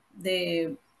 We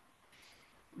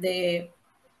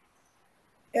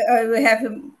have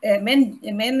many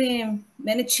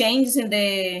changes in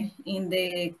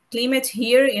the climate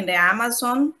here in the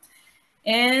Amazon,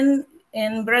 and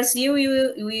in Brazil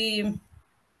we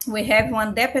have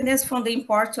one dependence from the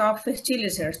import of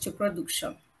fertilizers to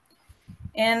production.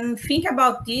 And think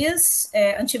about this,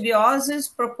 Antibiose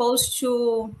proposed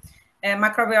to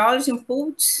microbiology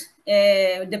inputs,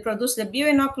 they produce the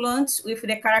bioinoculants with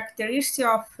the characteristic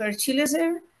of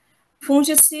fertilizer,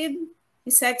 fungicide,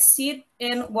 insecticide,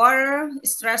 and water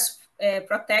stress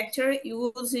protector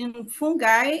using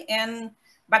fungi and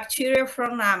bacteria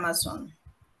from Amazon.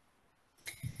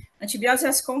 Antibiose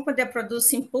is a company that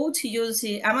produces input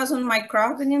using Amazon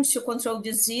microorganisms to control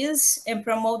disease and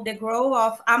promote the growth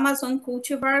of Amazon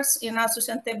cultivars in a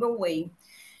sustainable way.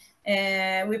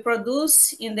 We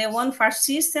produce in the one farm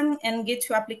system and get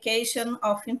to application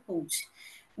of input.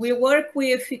 We work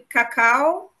with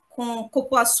cacao, com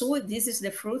cupuaçu. This is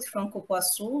the fruit from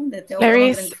cupuaçu.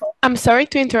 Clarice, I'm sorry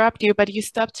to interrupt you, but you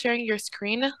stopped sharing your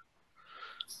screen.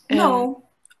 No.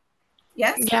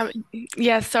 Yes?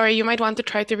 Yeah, sorry, you might want to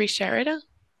try to reshare it.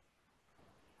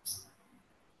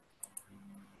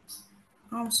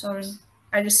 Oh, I'm sorry.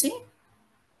 Are you seeing?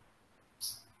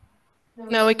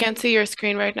 No, we can't see your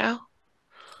screen right now.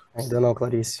 Ainda não,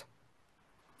 Clarice.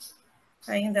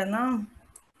 Ainda não?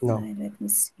 No. Let me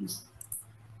see.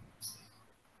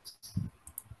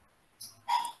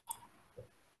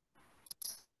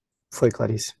 Foi,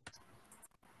 Clarice.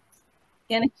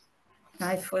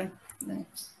 Ai, foi.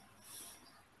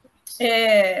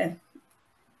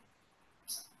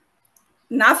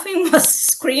 Nothing was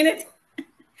screened.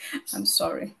 I'm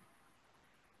sorry.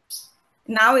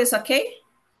 Now it's okay?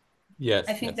 Yes.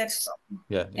 I think that's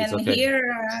yeah. It's okay. And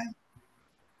here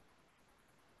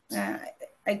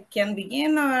I can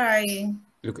begin, or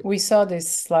we saw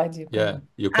this slide. You can...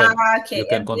 you can. Okay. You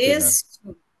can continue. This...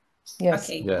 Yes.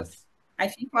 Okay. Yes. I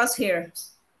think it was here.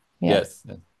 Yeah. Yes.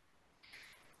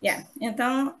 Yeah.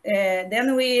 Então,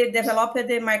 then we developed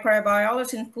the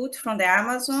microbiology input from the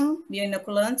Amazon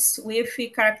bioinoculants with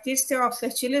characteristics of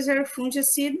fertilizer,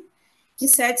 fungicide,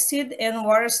 insecticide, and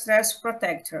water stress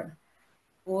protector,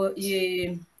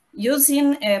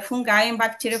 using fungi and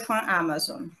bacteria from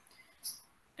Amazon.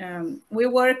 We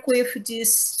work with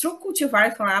this true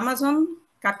cultivar from Amazon,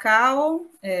 cacao,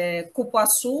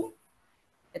 cupuaçu,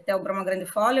 Theobroma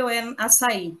grandifolium, and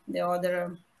açaí, the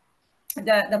other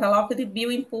developed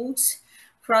bio-inputs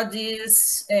for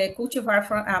this cultivar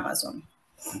from Amazon.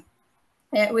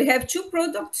 We have two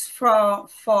products for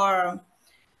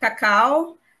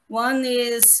cacao. One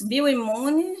is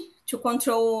bioimmune to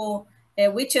control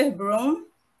witcher broom,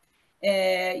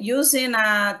 using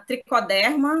a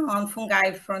trichoderma on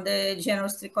fungi from the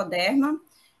genus Trichoderma.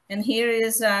 And here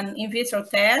is an in vitro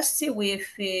test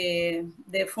with the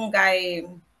fungi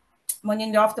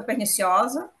Moniniophyta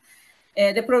perniciosa,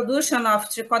 the production of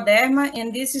trichoderma,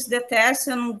 and this is the test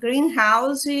in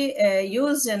greenhouse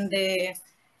using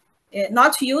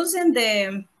not using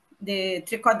the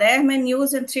trichoderma and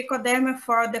using trichoderma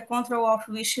for the control of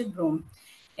witch broom.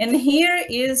 And here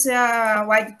is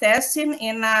wide testing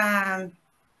in a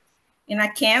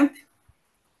camp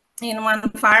in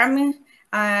one farm,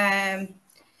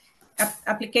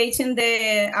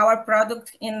 applicating our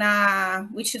product in a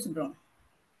witch's broom.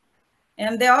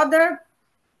 And the other,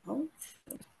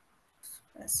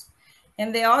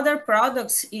 and the other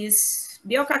products is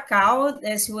bio-cacao,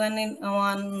 that's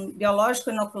one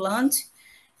biological inoculant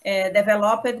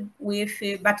developed with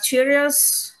bacteria,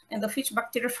 endophytic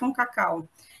bacteria from cacao,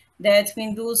 that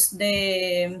induce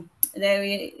the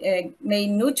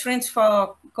main nutrients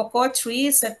for cocoa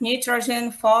trees, that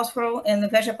nitrogen, phosphorus, and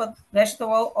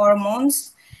vegetable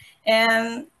hormones,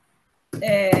 and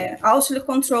also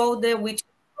control the witch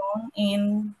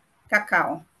in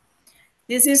cacao.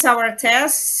 This is our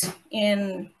test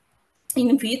in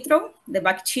vitro, the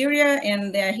bacteria,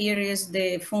 and here is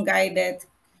the fungi that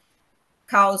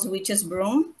cause witch's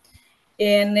broom.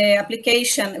 In the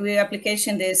application, we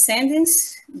application the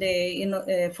sendings,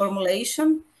 the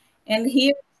formulation, and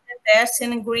here the test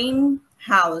in a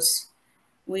greenhouse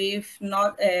with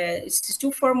not it's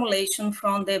still formulation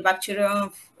from the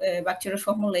bacterial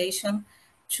formulation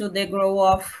to the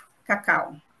growth of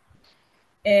cacao.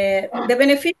 The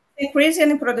benefit increase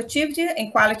in productivity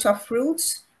and quality of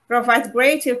fruits, provide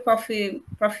greater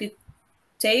profitability,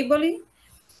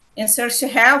 ensures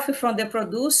health from the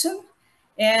producer,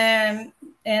 and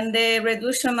the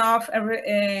reduction of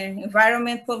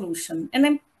environment pollution, and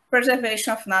then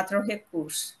preservation of natural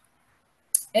resources.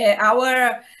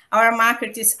 Our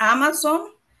market is Amazon,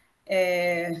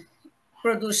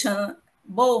 production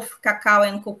both cacao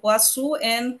and cupuaçu,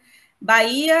 and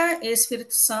Bahia,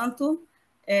 Espírito Santo,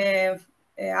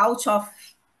 out of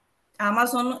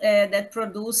Amazon that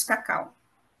produce cacao.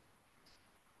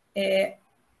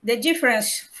 The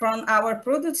difference from our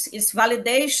products is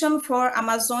validation for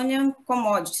Amazonian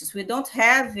commodities. We don't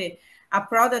have a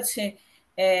product,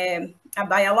 a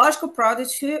biological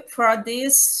product for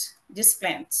these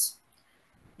plants.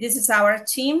 This is our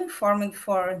team formed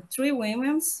for 3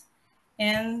 women,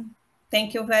 and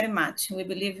thank you very much. We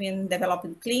believe in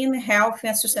developing clean, healthy,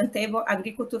 and sustainable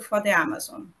agriculture for the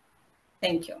Amazon.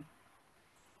 Thank you.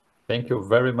 Thank you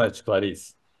very much,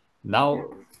 Clarice. Now,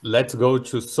 let's go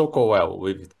to Socowell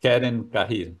with Karen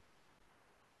Kahir.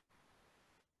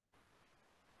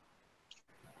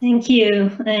 Thank you.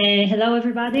 Hello,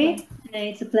 everybody.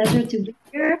 It's a pleasure to be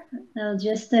here. I'll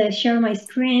just share my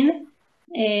screen.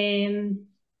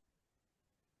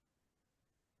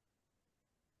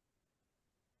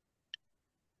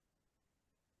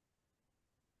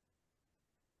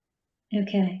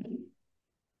 Okay.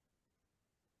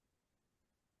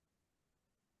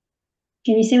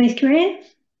 Can you see my screen?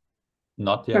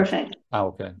 Not yet. Perfect.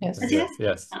 Okay.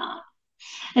 Yes.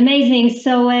 Amazing.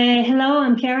 So hello,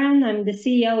 I'm Karen. I'm the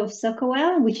CEO of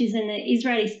Socowell, which is an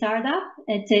Israeli startup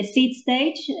at a seed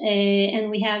stage,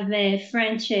 and we have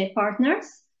French partners.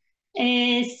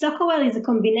 Socowell is a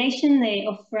combination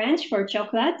of French for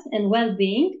chocolate and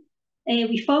well-being.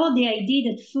 We follow the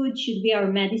idea that food should be our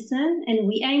medicine, and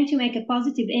we aim to make a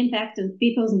positive impact on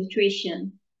people's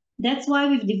nutrition. That's why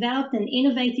we've developed an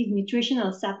innovative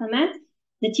nutritional supplement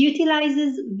that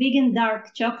utilizes vegan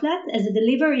dark chocolate as a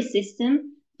delivery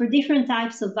system for different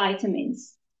types of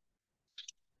vitamins.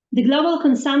 The global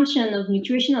consumption of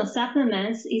nutritional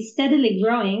supplements is steadily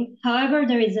growing. However,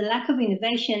 there is a lack of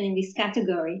innovation in this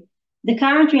category. The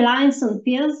current reliance on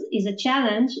pills is a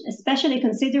challenge, especially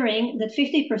considering that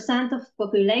 50% of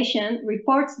population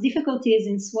reports difficulties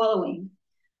in swallowing.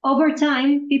 Over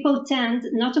time, people tend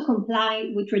not to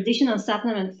comply with traditional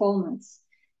supplement formats.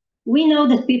 We know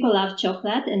that people love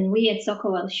chocolate, and we at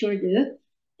Socowell sure do.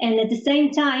 And at the same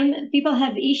time, people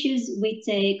have issues with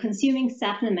consuming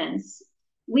supplements.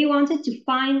 We wanted to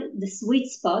find the sweet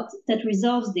spot that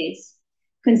resolves this.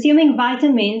 Consuming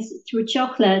vitamins through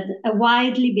chocolate, a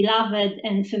widely beloved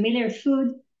and familiar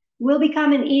food, will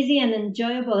become an easy and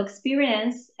enjoyable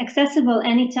experience, accessible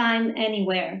anytime,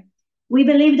 anywhere. We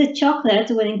believe that chocolate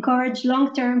will encourage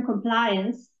long-term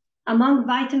compliance among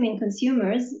vitamin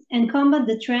consumers and combat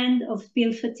the trend of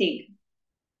pill fatigue.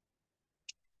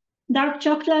 Dark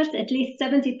chocolate, at least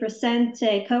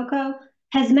 70% cocoa,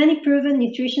 has many proven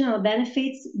nutritional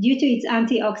benefits due to its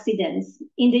antioxidants.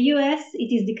 In the US,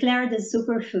 it is declared as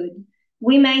superfood.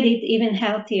 We made it even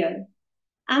healthier.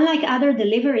 Unlike other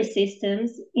delivery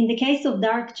systems, in the case of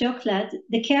dark chocolate,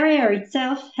 the carrier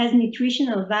itself has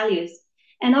nutritional values,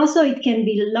 and also it can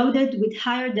be loaded with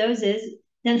higher doses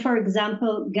than, for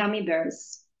example, gummy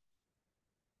bears.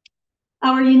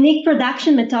 Our unique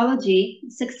production methodology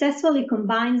successfully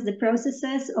combines the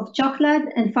processes of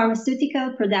chocolate and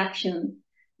pharmaceutical production.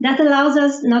 That allows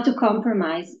us not to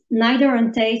compromise, neither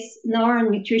on taste nor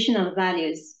on nutritional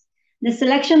values. The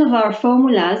selection of our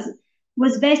formulas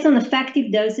was based on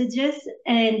effective dosages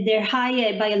and their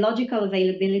high biological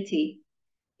availability.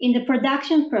 In the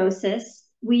production process,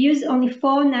 we use only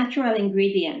 4 natural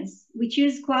ingredients. We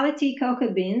choose quality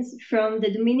cocoa beans from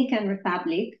the Dominican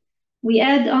Republic. We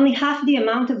add only half the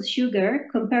amount of sugar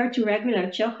compared to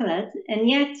regular chocolate, and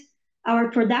yet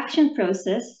our production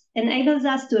process enables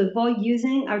us to avoid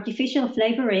using artificial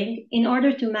flavoring in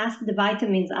order to mask the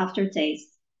vitamins aftertaste.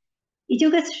 It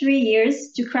took us 3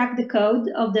 years to crack the code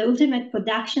of the ultimate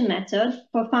production method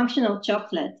for functional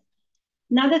chocolate.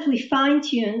 Now that we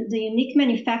fine-tuned the unique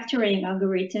manufacturing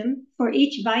algorithm for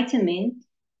each vitamin,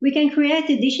 we can create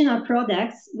additional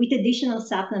products with additional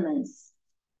supplements.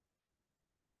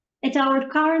 At our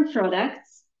current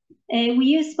products, we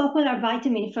use popular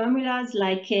vitamin formulas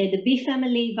like the B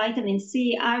family, vitamin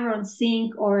C, iron,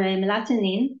 zinc, or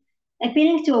melatonin,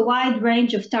 appealing to a wide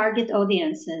range of target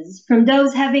audiences, from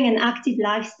those having an active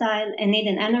lifestyle and need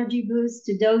an energy boost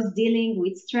to those dealing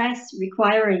with stress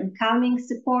requiring calming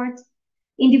support,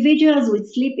 individuals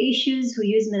with sleep issues who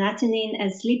use melatonin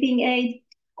as sleeping aid,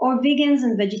 or vegans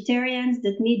and vegetarians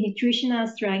that need nutritional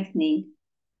strengthening.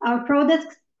 Our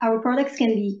products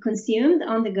can be consumed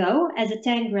on the go as a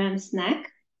 10-gram snack,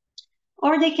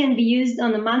 or they can be used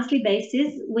on a monthly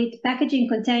basis with packaging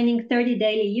containing 30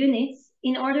 daily units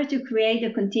in order to create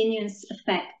a continuous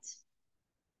effect.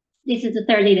 This is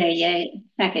a 30-day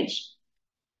package.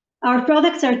 Our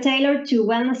products are tailored to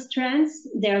wellness trends.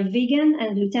 They are vegan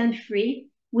and gluten-free,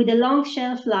 with a long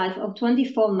shelf life of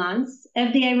 24 months,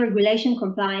 FDA regulation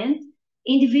compliant,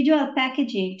 individual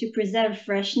packaging to preserve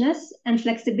freshness, and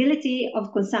flexibility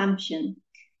of consumption.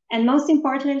 And most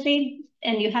importantly,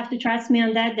 and you have to trust me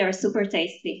on that, they're super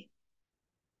tasty.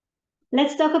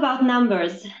 Let's talk about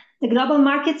numbers. The global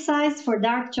market size for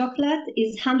dark chocolate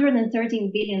is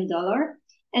 $113 billion,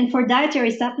 and for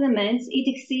dietary supplements, it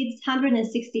exceeds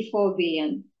 $164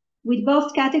 billion, with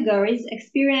both categories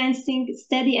experiencing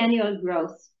steady annual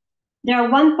growth. There are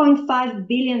 1.5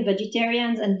 billion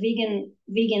vegetarians and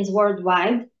vegans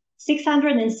worldwide,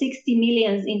 660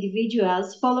 million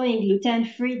individuals following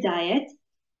gluten-free diet,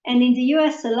 and in the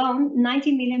US alone,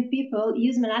 90 million people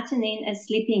use melatonin as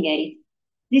sleeping aid.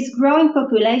 This growing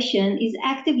population is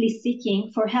actively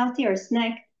seeking for healthier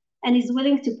snacks and is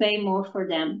willing to pay more for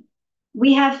them.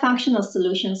 We have functional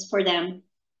solutions for them.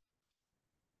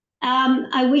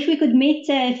 I wish we could meet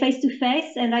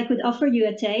face-to-face and I could offer you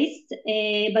a taste,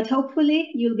 but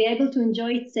hopefully you'll be able to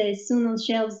enjoy it soon on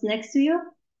shelves next to you.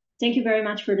 Thank you very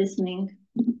much for listening.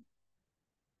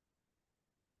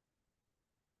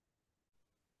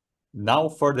 Now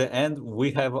for the end,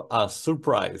 we have a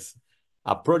surprise.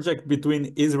 A project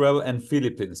between Israel and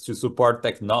Philippines to support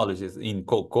technologies in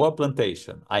cocoa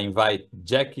plantation. I invite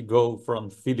Jackie Go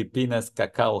from Filipinas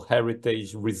Cacao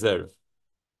Heritage Reserve.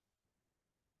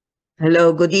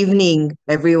 Hello, good evening,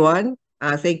 everyone.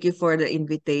 Thank you for the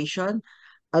invitation.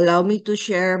 Allow me to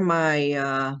share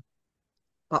my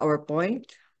PowerPoint.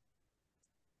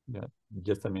 Yeah,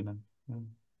 just a minute.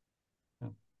 Yeah.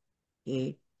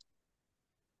 Okay.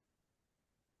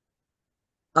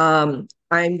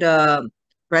 I'm the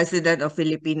president of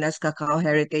Filipinas Cacao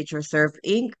Heritage Reserve,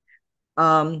 Inc.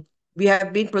 We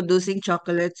have been producing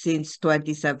chocolate since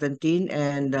 2017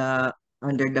 and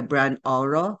under the brand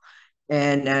Oro.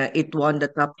 And it won the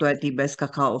top 20 best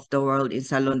cacao of the world in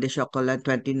Salon de Chocolat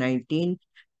 2019.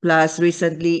 Plus,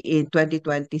 recently in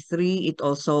 2023, it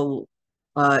also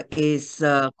is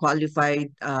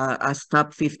qualified as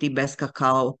top 50 best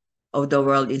cacao of the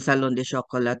world in Salon de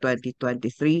Chocolat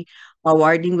 2023.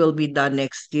 Awarding will be done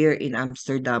next year in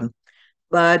Amsterdam.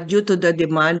 But due to the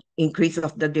increase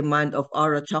of the demand of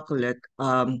Oro chocolate,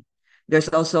 there's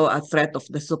also a threat of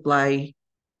the supply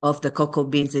of the cocoa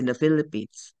beans in the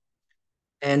Philippines.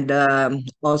 And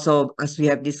also, as we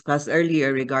have discussed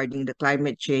earlier regarding the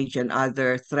climate change and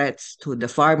other threats to the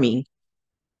farming,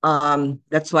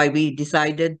 that's why we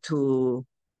decided to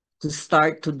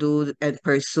start to do and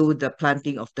pursue the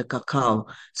planting of the cacao.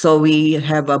 So we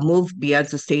have a move beyond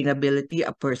sustainability,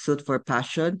 a pursuit for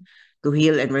passion to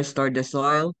heal and restore the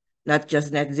soil, not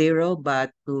just net zero,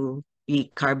 but to be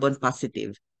carbon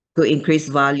positive, to increase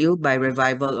value by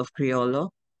revival of Criollo,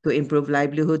 to improve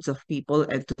livelihoods of people,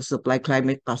 and to supply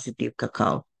climate positive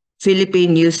cacao.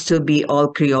 Philippines used to be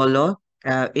all Criollo.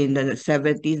 In the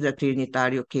 70s, the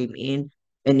Trinitario came in,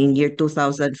 and in year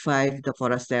 2005, the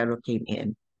Forastero came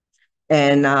in.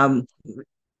 And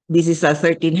this is a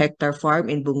 13-hectare farm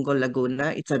in Bungo,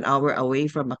 Laguna. It's an hour away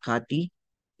from Makati.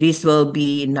 This will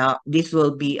be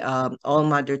all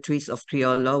mother trees of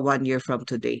Criollo 1 year from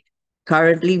today.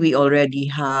 Currently, we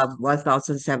already have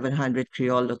 1,700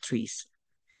 Criollo trees.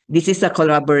 This is a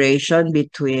collaboration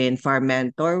between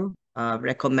Farmentor,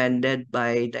 recommended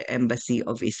by the Embassy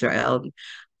of Israel,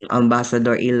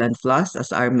 Ambassador Ilan Floss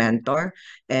as our mentor,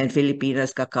 and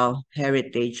Filipinas Cacao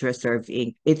Heritage Reserve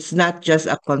Inc. It's not just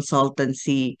a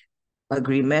consultancy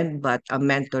agreement, but a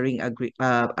mentoring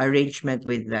arrangement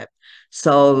with them.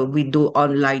 So we do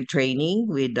online training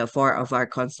with the four of our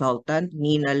consultants,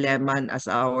 Nina Lehman as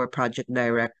our project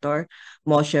director,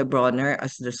 Moshe Bronner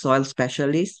as the soil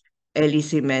specialist, Eli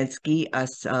Simensky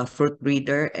as a fruit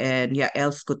breeder, and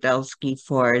Yael Skutelski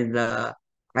for the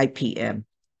IPM.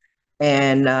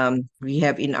 And we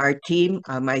have in our team,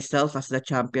 myself as the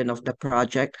champion of the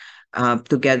project.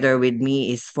 Together with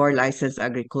me is 4 licensed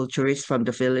agriculturists from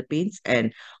the Philippines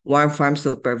and 1 farm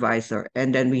supervisor.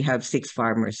 And then we have 6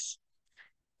 farmers.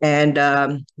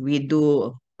 And we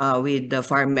do with the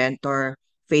farm mentor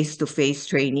face-to-face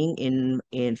training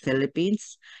in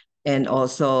Philippines. And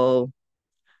also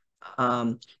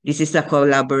this is a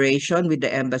collaboration with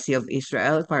the Embassy of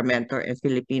Israel, Farmentor, and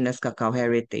Filipinas Cacao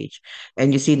Heritage.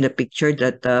 And you see in the picture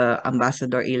that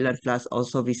Ambassador Ilan Flas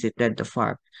also visited the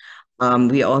farm.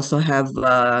 We also have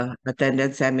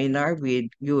attended seminar with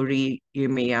Yuri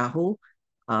Yirmiyahu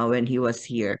when he was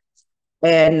here.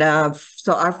 And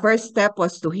so our first step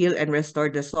was to heal and restore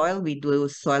the soil. We do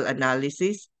soil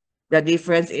analysis. The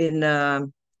difference in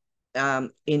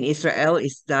Israel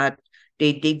is that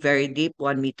they dig very deep,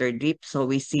 1 meter deep. So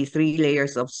we see 3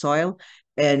 layers of soil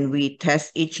and we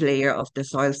test each layer of the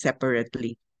soil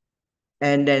separately.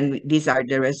 And then these are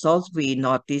the results. We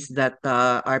noticed that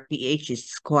our pH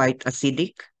is quite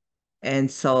acidic. And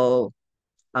so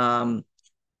next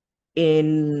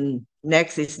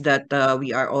is that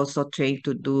we are also trained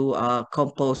to do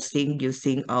composting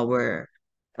using our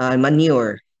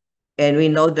manure. And we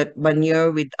know that manure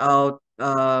without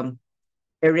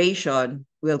aeration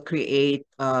will create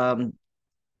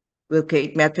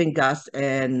methane gas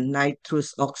and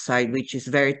nitrous oxide, which is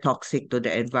very toxic to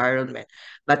the environment.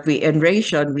 But we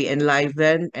aeration, we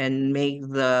enliven and make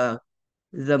the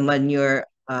manure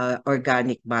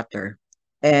organic matter.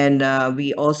 And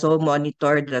we also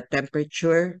monitor the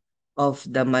temperature of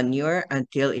the manure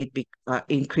until it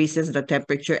increases the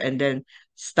temperature and then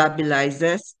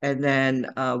stabilizes. And then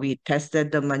we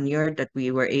tested the manure that we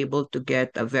were able to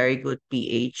get a very good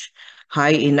pH,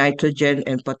 high in nitrogen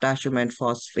and potassium and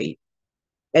phosphate.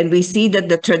 And we see that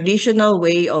the traditional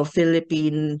way of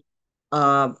Philippine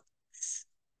planting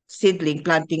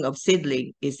of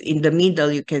seedling is in the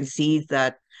middle. You can see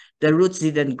that the roots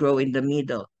didn't grow in the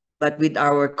middle. But with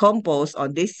our compost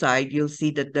on this side, you'll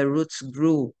see that the roots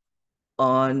grew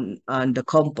on the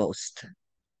compost.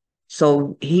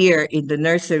 So here in the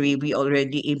nursery, we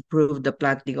already improved the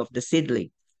planting of the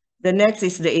seedling. The next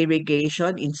is the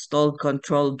irrigation, installed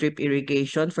controlled drip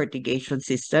irrigation fertigation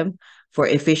system for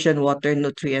efficient water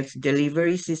nutrients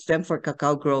delivery system for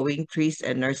cacao growing trees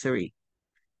and nursery.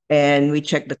 And we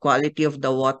check the quality of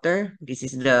the water. This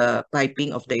is the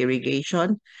piping of the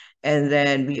irrigation. And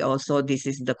then this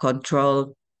is the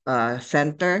control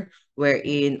center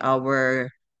wherein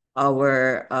our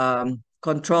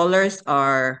controllers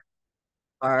are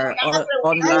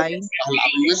online.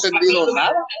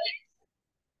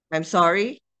 I'm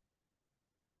sorry.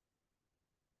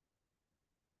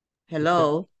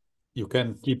 Hello. You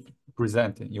can keep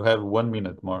presenting. You have 1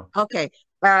 minute more. Okay.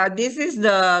 This is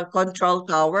the control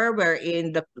tower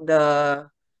wherein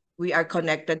we are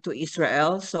connected to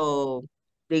Israel. So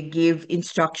they give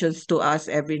instructions to us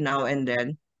every now and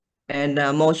then. And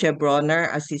Moshe Bronner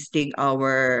assisting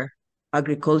our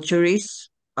agriculturists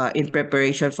in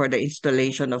preparation for the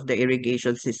installation of the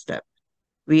irrigation system.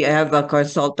 We have a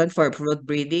consultant for fruit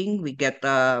breeding. We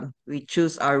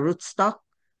choose our rootstock,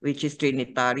 which is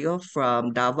Trinitario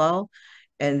from Davao.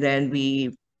 And then we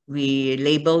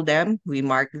label them, we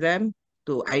mark them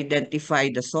to identify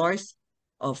the source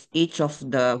of each of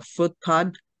the fruit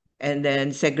pod, and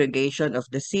then segregation of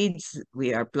the seeds.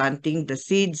 We are planting the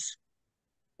seeds,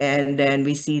 and then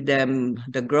we see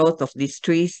the growth of these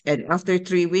trees. And after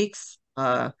 3 weeks,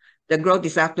 the growth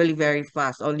is actually very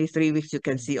fast. Only 3 weeks, you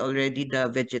can see already the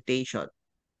vegetation.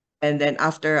 And then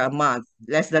after a month,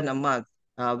 less than a month,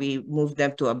 we move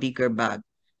them to a bigger bag.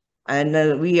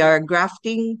 And we are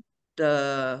grafting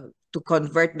to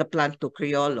convert the plant to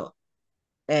Criollo.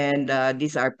 And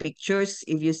these are pictures.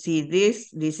 If you see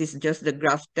this is just the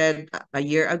grafted a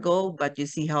year ago, but you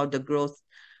see how the growth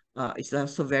is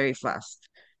also very fast.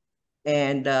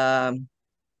 And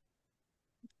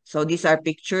so these are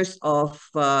pictures of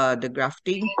the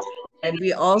grafting. And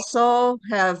we also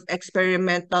have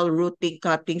experimental rooting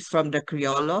cuttings from the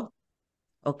Criollo.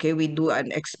 Okay, we do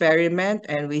an experiment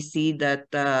and we see that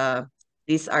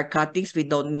these are cuttings. We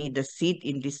don't need the seed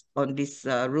on this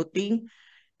rooting,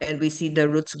 and we see the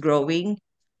roots growing.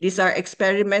 These are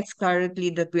experiments currently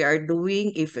that we are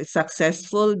doing. If it's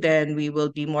successful, then we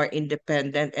will be more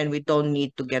independent and we don't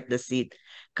need to get the seed.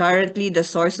 Currently, the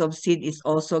source of seed is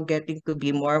also getting to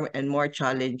be more and more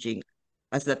challenging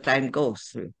as the time goes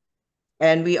through.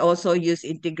 And we also use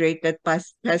integrated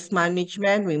pest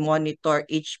management. We monitor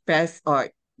each pest or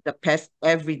the pest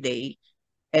every day,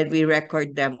 and we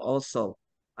record them also.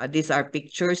 These are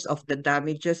pictures of the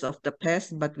damages of the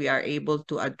pest, but we are able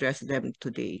to address them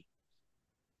today.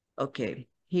 Okay,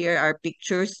 here are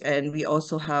pictures, and we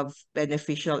also have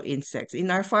beneficial insects. In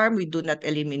our farm, we do not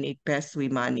eliminate pests, we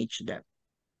manage them.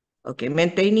 Okay,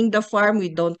 maintaining the farm, we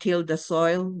don't till the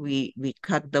soil, we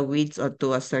cut the weeds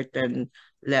onto a certain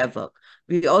level.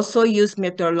 We also use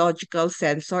meteorological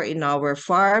sensor in our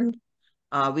farm.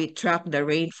 We track the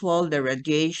rainfall, the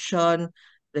radiation,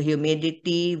 the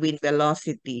humidity, wind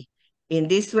velocity. In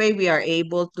this way, we are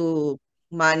able to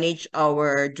manage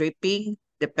our dripping,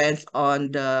 depends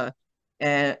on the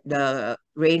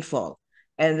rainfall.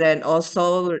 And then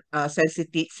also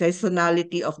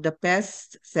seasonality of the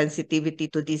pests, sensitivity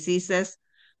to diseases,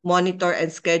 monitor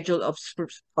and schedule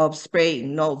of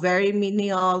spraying. No, very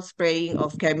minimal spraying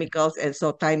of chemicals, and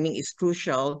so timing is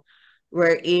crucial,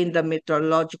 wherein the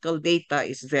meteorological data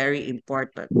is very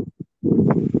important.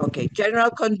 Okay, general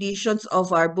conditions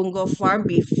of our bungo farm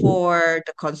before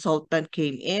the consultant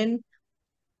came in.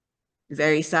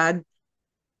 Very sad.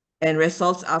 And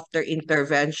results after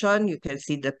intervention, you can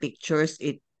see the pictures,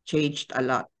 it changed a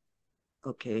lot.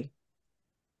 Okay.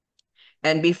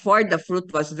 And before, the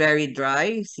fruit was very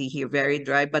dry, see here, very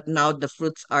dry, but now the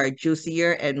fruits are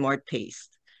juicier and more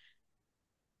taste.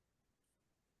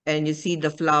 And you see the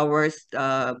flowers.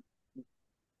 And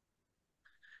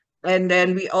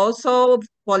then we also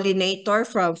pollinator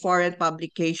from foreign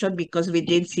publication because we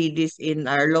didn't see this in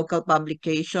our local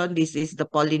publication. This is the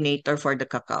pollinator for the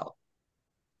cacao.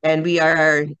 And we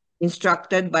are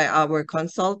instructed by our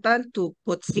consultant to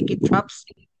put sticky traps.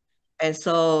 And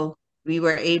so we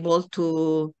were able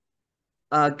to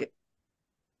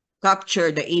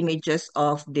capture the images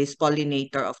of this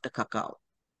pollinator of the cacao.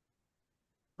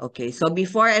 Okay, so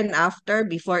before and after,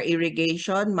 before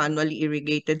irrigation, manually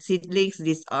irrigated seedlings,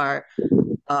 these are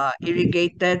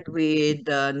irrigated with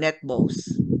net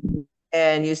bows.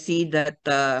 And you see that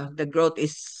the growth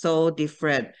is so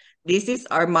different. This is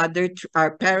our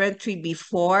parent tree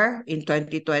before in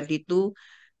 2022,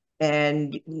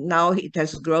 and now it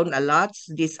has grown a lot.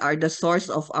 These are the source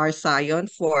of our scion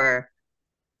for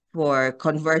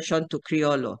conversion to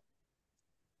Criollo.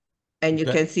 And you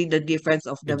can see the difference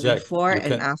of the Jack, before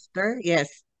and after.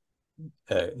 Yes.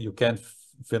 You can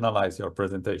finalize your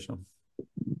presentation.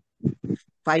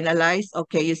 Finalize.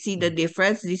 Okay, you see the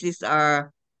difference. This is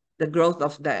the growth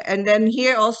of the, and then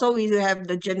here also we have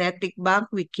the genetic bank.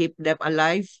 We keep them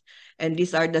alive, and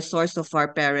these are the source of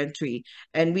our parent tree.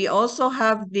 And we also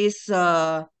have these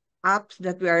apps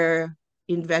that we are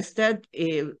invested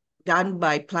done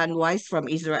by PlanWise from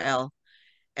Israel.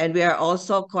 And we are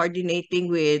also coordinating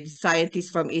with scientists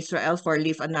from Israel for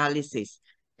leaf analysis.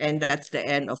 And that's the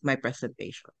end of my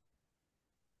presentation.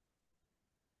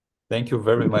 Thank you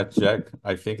very much, Jack.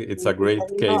 I think it's a great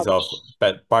case of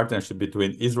partnership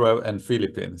between Israel and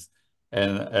Philippines.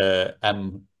 And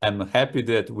I'm happy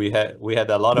that we had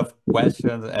a lot of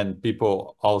questions and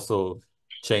people also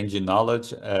changing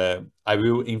knowledge. I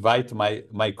will invite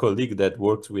my colleague that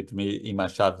works with me in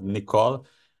Machado, Nicole.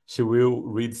 She will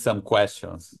read some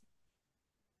questions.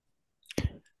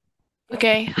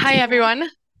 Okay, hi everyone.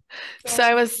 So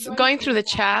I was going through the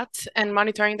chat and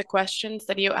monitoring the questions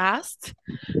that you asked.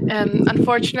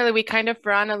 Unfortunately, we kind of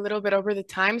ran a little bit over the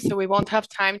time, so we won't have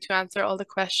time to answer all the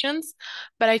questions.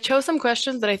 But I chose some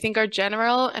questions that I think are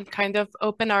general and kind of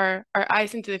open our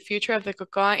eyes into the future of the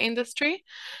cocoa industry.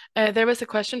 There was a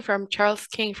question from Charles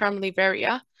King from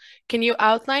Liberia. Can you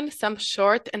outline some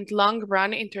short and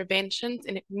long-run interventions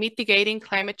in mitigating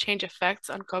climate change effects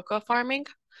on cocoa farming?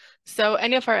 So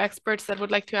any of our experts that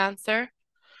would like to answer?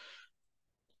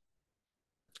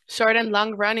 Short and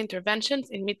long-run interventions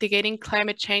in mitigating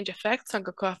climate change effects on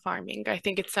cocoa farming. I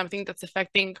think it's something that's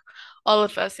affecting all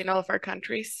of us in all of our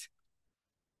countries.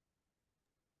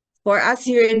 For us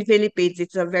here in Philippines,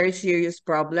 it's a very serious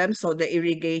problem. So the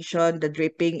irrigation, the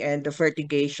dripping, and the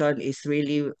fertigation is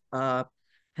really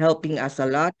helping us a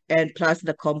lot. And plus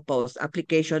the compost,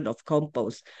 application of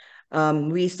compost.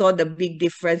 We saw the big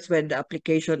difference when the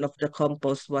application of the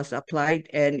compost was applied,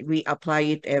 and we apply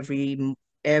it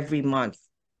every month.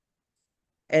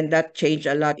 and that changed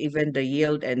a lot, even the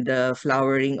yield and the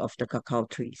flowering of the cacao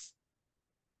trees.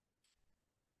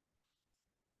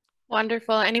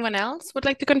 Wonderful. Anyone else would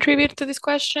like to contribute to this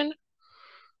question?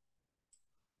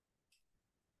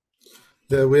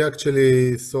 Yeah, we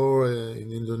actually saw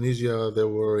in Indonesia, there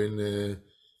were in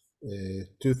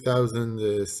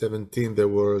 2017, there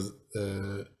was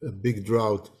a big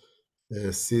drought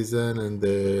season, and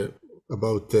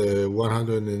about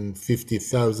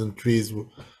 150,000 trees,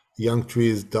 young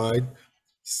trees died.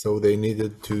 So they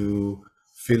needed to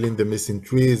fill in the missing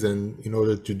trees, and in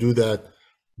order to do that,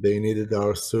 they needed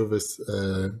our service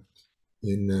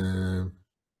in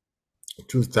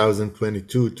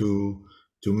 2022 to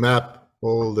map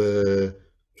all the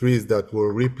trees that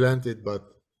were replanted, but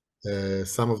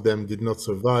some of them did not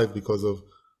survive because of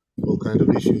all kinds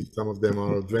of issues. Some of them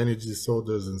are drainage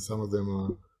disorders, and some of them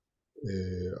are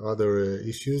other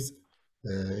issues.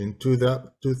 In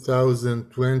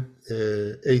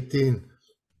 2018,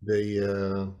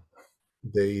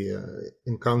 they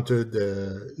encountered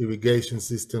irrigation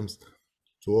systems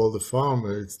to all the farm.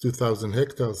 It's 2,000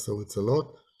 hectares, so it's a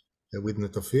lot with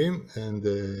Netafim, and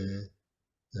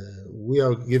we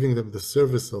are giving them the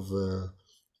service of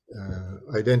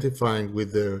identifying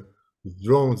with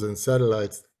drones and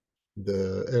satellites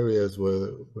the areas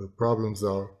where problems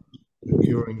are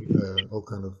occurring, all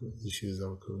kind of issues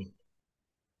are occurring.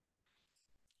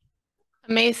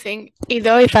 Amazing.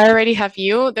 Ido, if I already have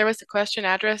you, there was a question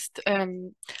addressed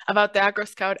about the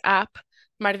AgroScout app.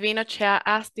 Marvino Chea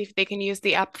asked if they can use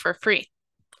the app for free,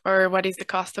 or what is the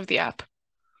cost of the app?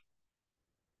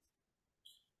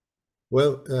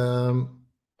 Well,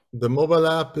 the mobile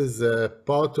app is a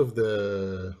part of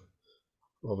a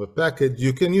package.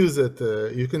 You can use it.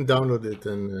 You can download it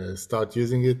and start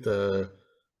using it.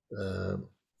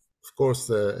 Of course,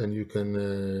 and you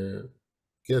can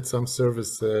get some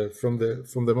service from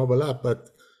the mobile app, but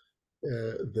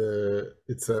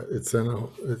it's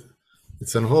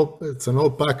an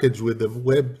whole package with the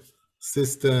web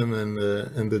system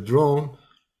and the drone,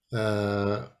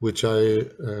 which I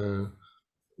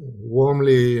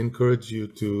warmly encourage you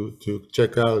to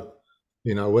check out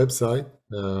in our website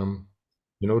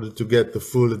in order to get the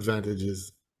full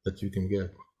advantages that you can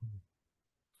get.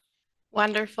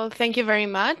 Wonderful. Thank you very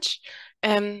much.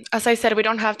 As I said, we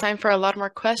don't have time for a lot more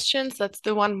questions. Let's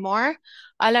do one more.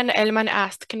 Alan Elman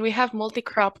asked, can we have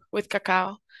multi-crop with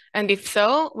cacao? And if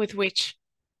so, with which?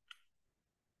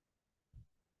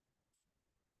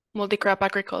 Multi-crop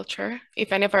agriculture,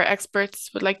 if any of our experts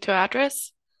would like to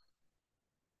address.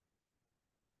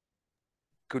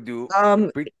 Could you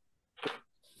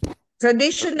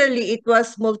Traditionally, it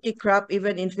was multi-crop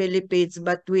even in Philippines,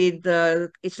 but with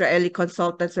the Israeli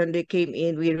consultants, when they came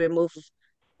in, we removed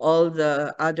all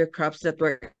the other crops that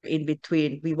were in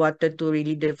between. We wanted to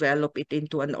really develop it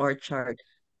into an orchard.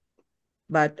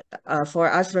 But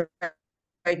for us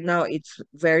right now, it's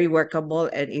very workable,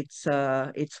 and it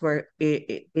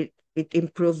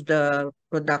improved the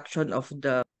production of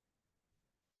the.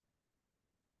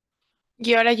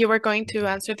 Giora, you were going to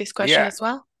answer this question as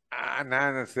well? I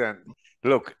understand.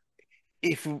 Look,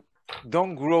 if you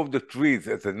don't grow the trees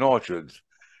as an orchard,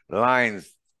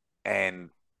 lines and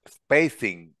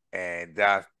spacing, and there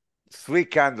are 3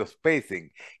 kinds of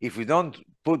spacing. If you don't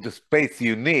put the space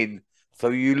you need,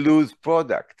 so you lose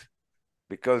product,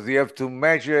 because you have to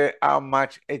measure how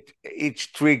much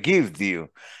each tree gives you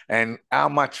and how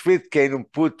much fruit can you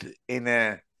put in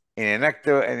an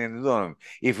hectare and in a dome.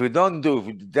 If you don't do, if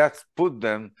you just put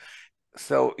them,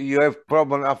 so you have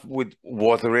problem with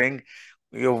watering,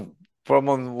 you have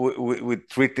problem with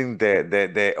treating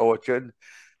the orchard.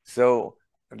 So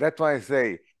that's why I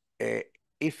say,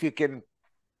 if you can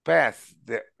pass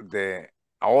the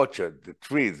orchard, the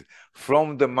trees,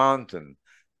 from the mountain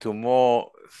to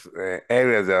more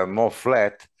areas that are more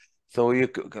flat, so you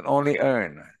can only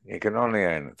earn. You can only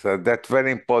earn. So that's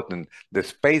very important. The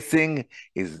spacing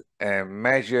is a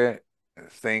major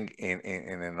thing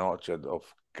in an orchard of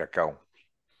cacao.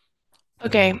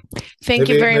 Okay, thank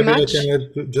you very much. Maybe I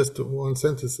can add just one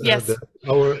sentence. Yes.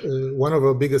 One of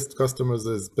our biggest customers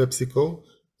is PepsiCo,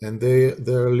 and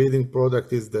their leading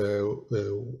product is the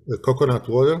coconut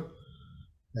water,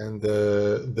 and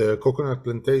the coconut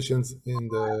plantations in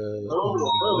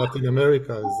Latin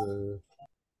America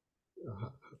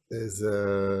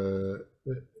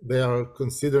they are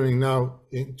considering now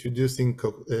introducing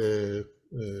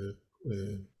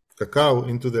cacao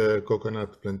into the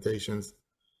coconut plantations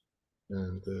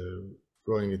and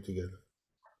growing it together.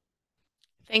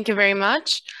 Thank you very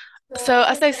much. So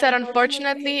as I said,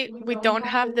 unfortunately, we don't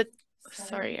have the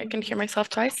Sorry, I can hear myself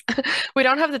twice. We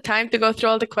don't have the time to go through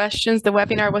all the questions. The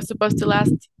webinar was supposed to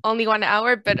last only 1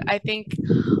 hour, but I think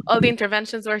all the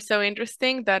interventions were so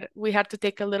interesting that we had to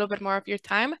take a little bit more of your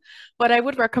time. What I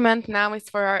would recommend now is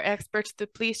for our experts to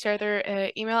please share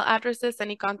their email addresses,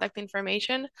 any contact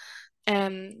information.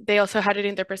 They also had it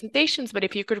in their presentations, but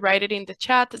if you could write it in the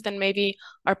chat, then maybe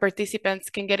our participants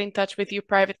can get in touch with you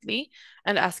privately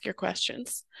and ask your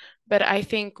questions. But I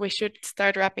think we should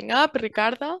start wrapping up.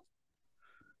 Ricardo?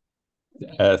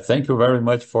 Thank you very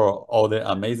much for all the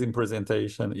amazing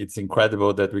presentation. It's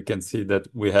incredible that we can see that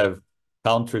we have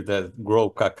countries that grow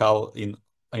cacao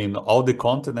in all the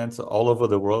continents, all over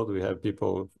the world. We have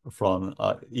people from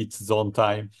each zone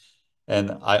time.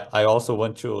 And I also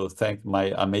want to thank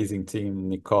my amazing team,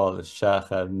 Nicole,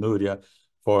 Shaha, Nuria,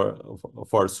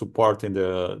 for supporting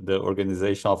the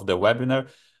organization of the webinar.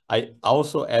 I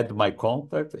also add my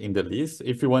contact in the list.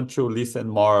 If you want to listen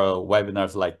more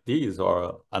webinars like this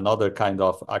or another kind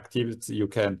of activity, you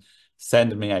can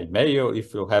send me an email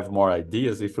if you have more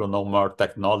ideas, if you know more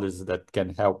technologies that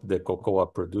can help the cocoa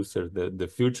producer, the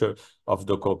future of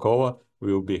the cocoa.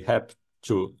 We will be happy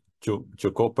to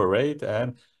cooperate,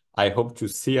 and I hope to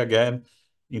see you again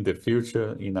in the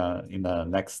future in a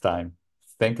next time.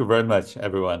 Thank you very much,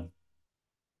 everyone.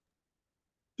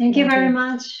 Thank you very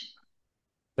much.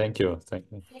 Thank you. Thank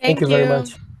you. Thank you very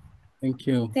much. Thank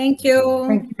you. Thank you.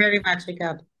 Thank you very much,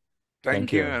 Ricardo.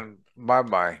 Thank you, and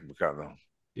bye-bye, Ricardo.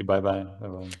 Bye-bye.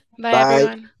 Bye-bye. Bye,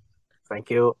 everyone.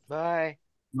 Thank you. Bye.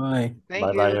 Bye.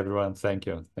 Bye-bye, everyone. Thank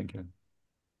you. Thank you.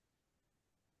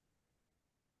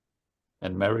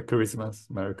 And Merry Christmas.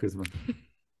 Merry Christmas.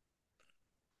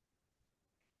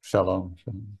 Shalom.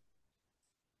 Shalom.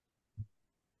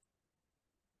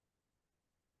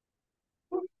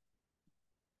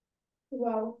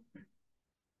 Wow.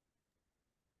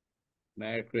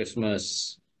 Merry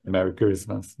Christmas. Merry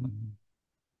Christmas.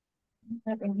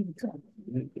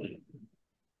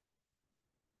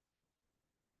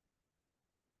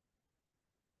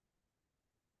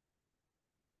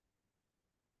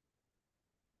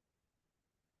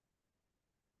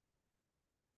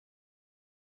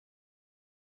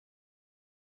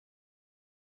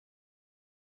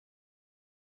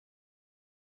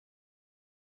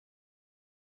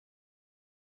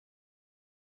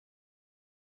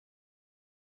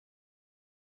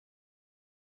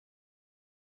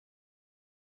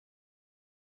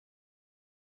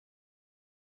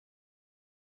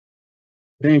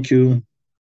 Thank you.